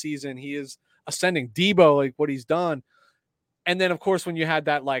rookie season. He is a ascending. Debo, like what he's done. And then, of course, when you had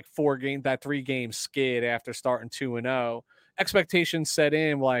that like 3-game skid after starting 2-0, expectations set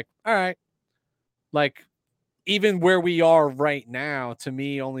in like, all right, like even where we are right now, to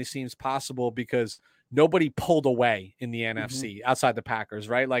me, only seems possible because nobody pulled away in the NFC outside the Packers,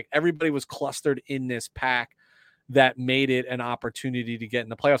 right? Like everybody was clustered in this pack that made it an opportunity to get in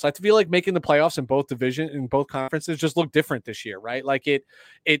the playoffs. I feel like making the playoffs in both conferences just look different this year, right? Like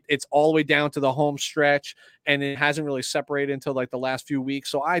it's all the way down to the home stretch, and it hasn't really separated until like the last few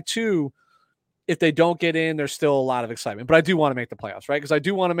weeks. So I too, if they don't get in, there's still a lot of excitement. But I do want to make the playoffs, right? Because I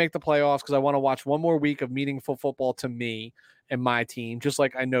do want to make the playoffs because I want to watch one more week of meaningful football to me and my team, just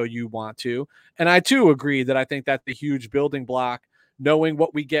like I know you want to. And I too agree that I think that's the huge building block, knowing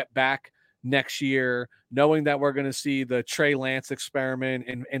what we get back next year, knowing that we're going to see the Trey Lance experiment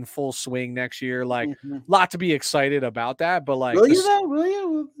in full swing next year. Like, a lot to be excited about that. But like, will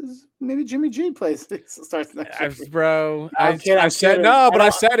you? Maybe Jimmy G plays starts next year. Bro, I said no, but I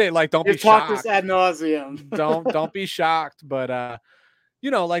said it like, don't be shocked. This ad nauseum. don't be shocked. But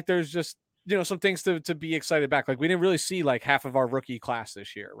like there's just some things to be excited back. Like we didn't really see like half of our rookie class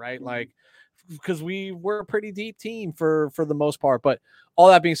this year, right? Like because we were a pretty deep team for the most part. But all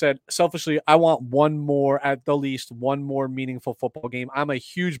that being said, selfishly, I want at the least one more meaningful football game. I'm a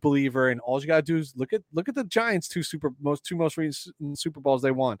huge believer in all you gotta do is look at the Giants' two most recent Super Bowls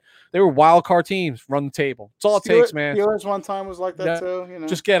they won. They were wild card teams, run the table. It's all it takes, man. Steelers one time was like that too.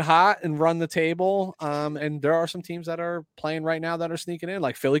 Just get hot and run the table. And there are some teams that are playing right now that are sneaking in.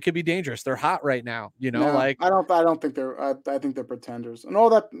 Like Philly could be dangerous. They're hot right now. Like I don't think they're. I think they're pretenders, and all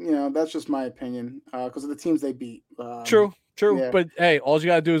that. That's just my opinion because of the teams they beat. True. Yeah. But hey, all you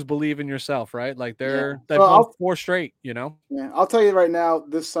gotta do is believe in yourself, right? Like they've won 4 straight. Yeah, I'll tell you right now.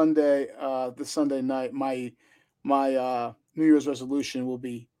 This Sunday night, my New Year's resolution will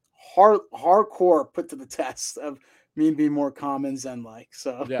be hardcore put to the test of me being more calm and zen like.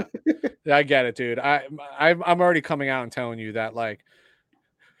 So yeah, I get it, dude. I'm already coming out and telling you that like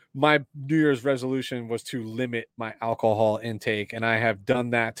my New Year's resolution was to limit my alcohol intake, and I have done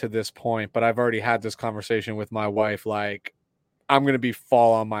that to this point. But I've already had this conversation with my wife, like. I'm gonna be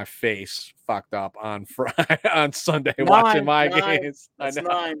fall on my face, fucked up on Friday, on Sunday, watching my games. That's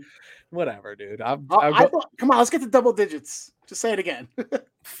 9. Whatever, dude. Come on, let's get to double digits. Just say it again.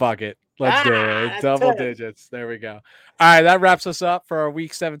 Fuck it. Let's do it. Double digits. There we go. All right, that wraps us up for our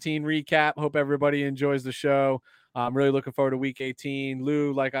Week 17 recap. Hope everybody enjoys the show. I'm really looking forward to Week 18.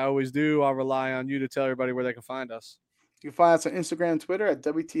 Lou, like I always do, I'll rely on you to tell everybody where they can find us. You can find us on Instagram and Twitter at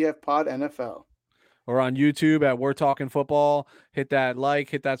WTFPodNFL. Or on YouTube at We're Talking Football. Hit that like,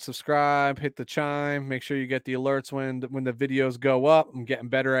 hit that subscribe, hit the chime. Make sure you get the alerts when the videos go up. I'm getting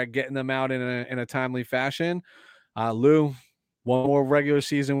better at getting them out in a timely fashion. Lou, one more regular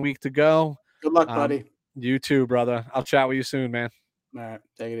season week to go. Good luck, buddy. You too, brother. I'll chat with you soon, man. All right.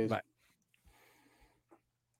 Take it easy. Bye.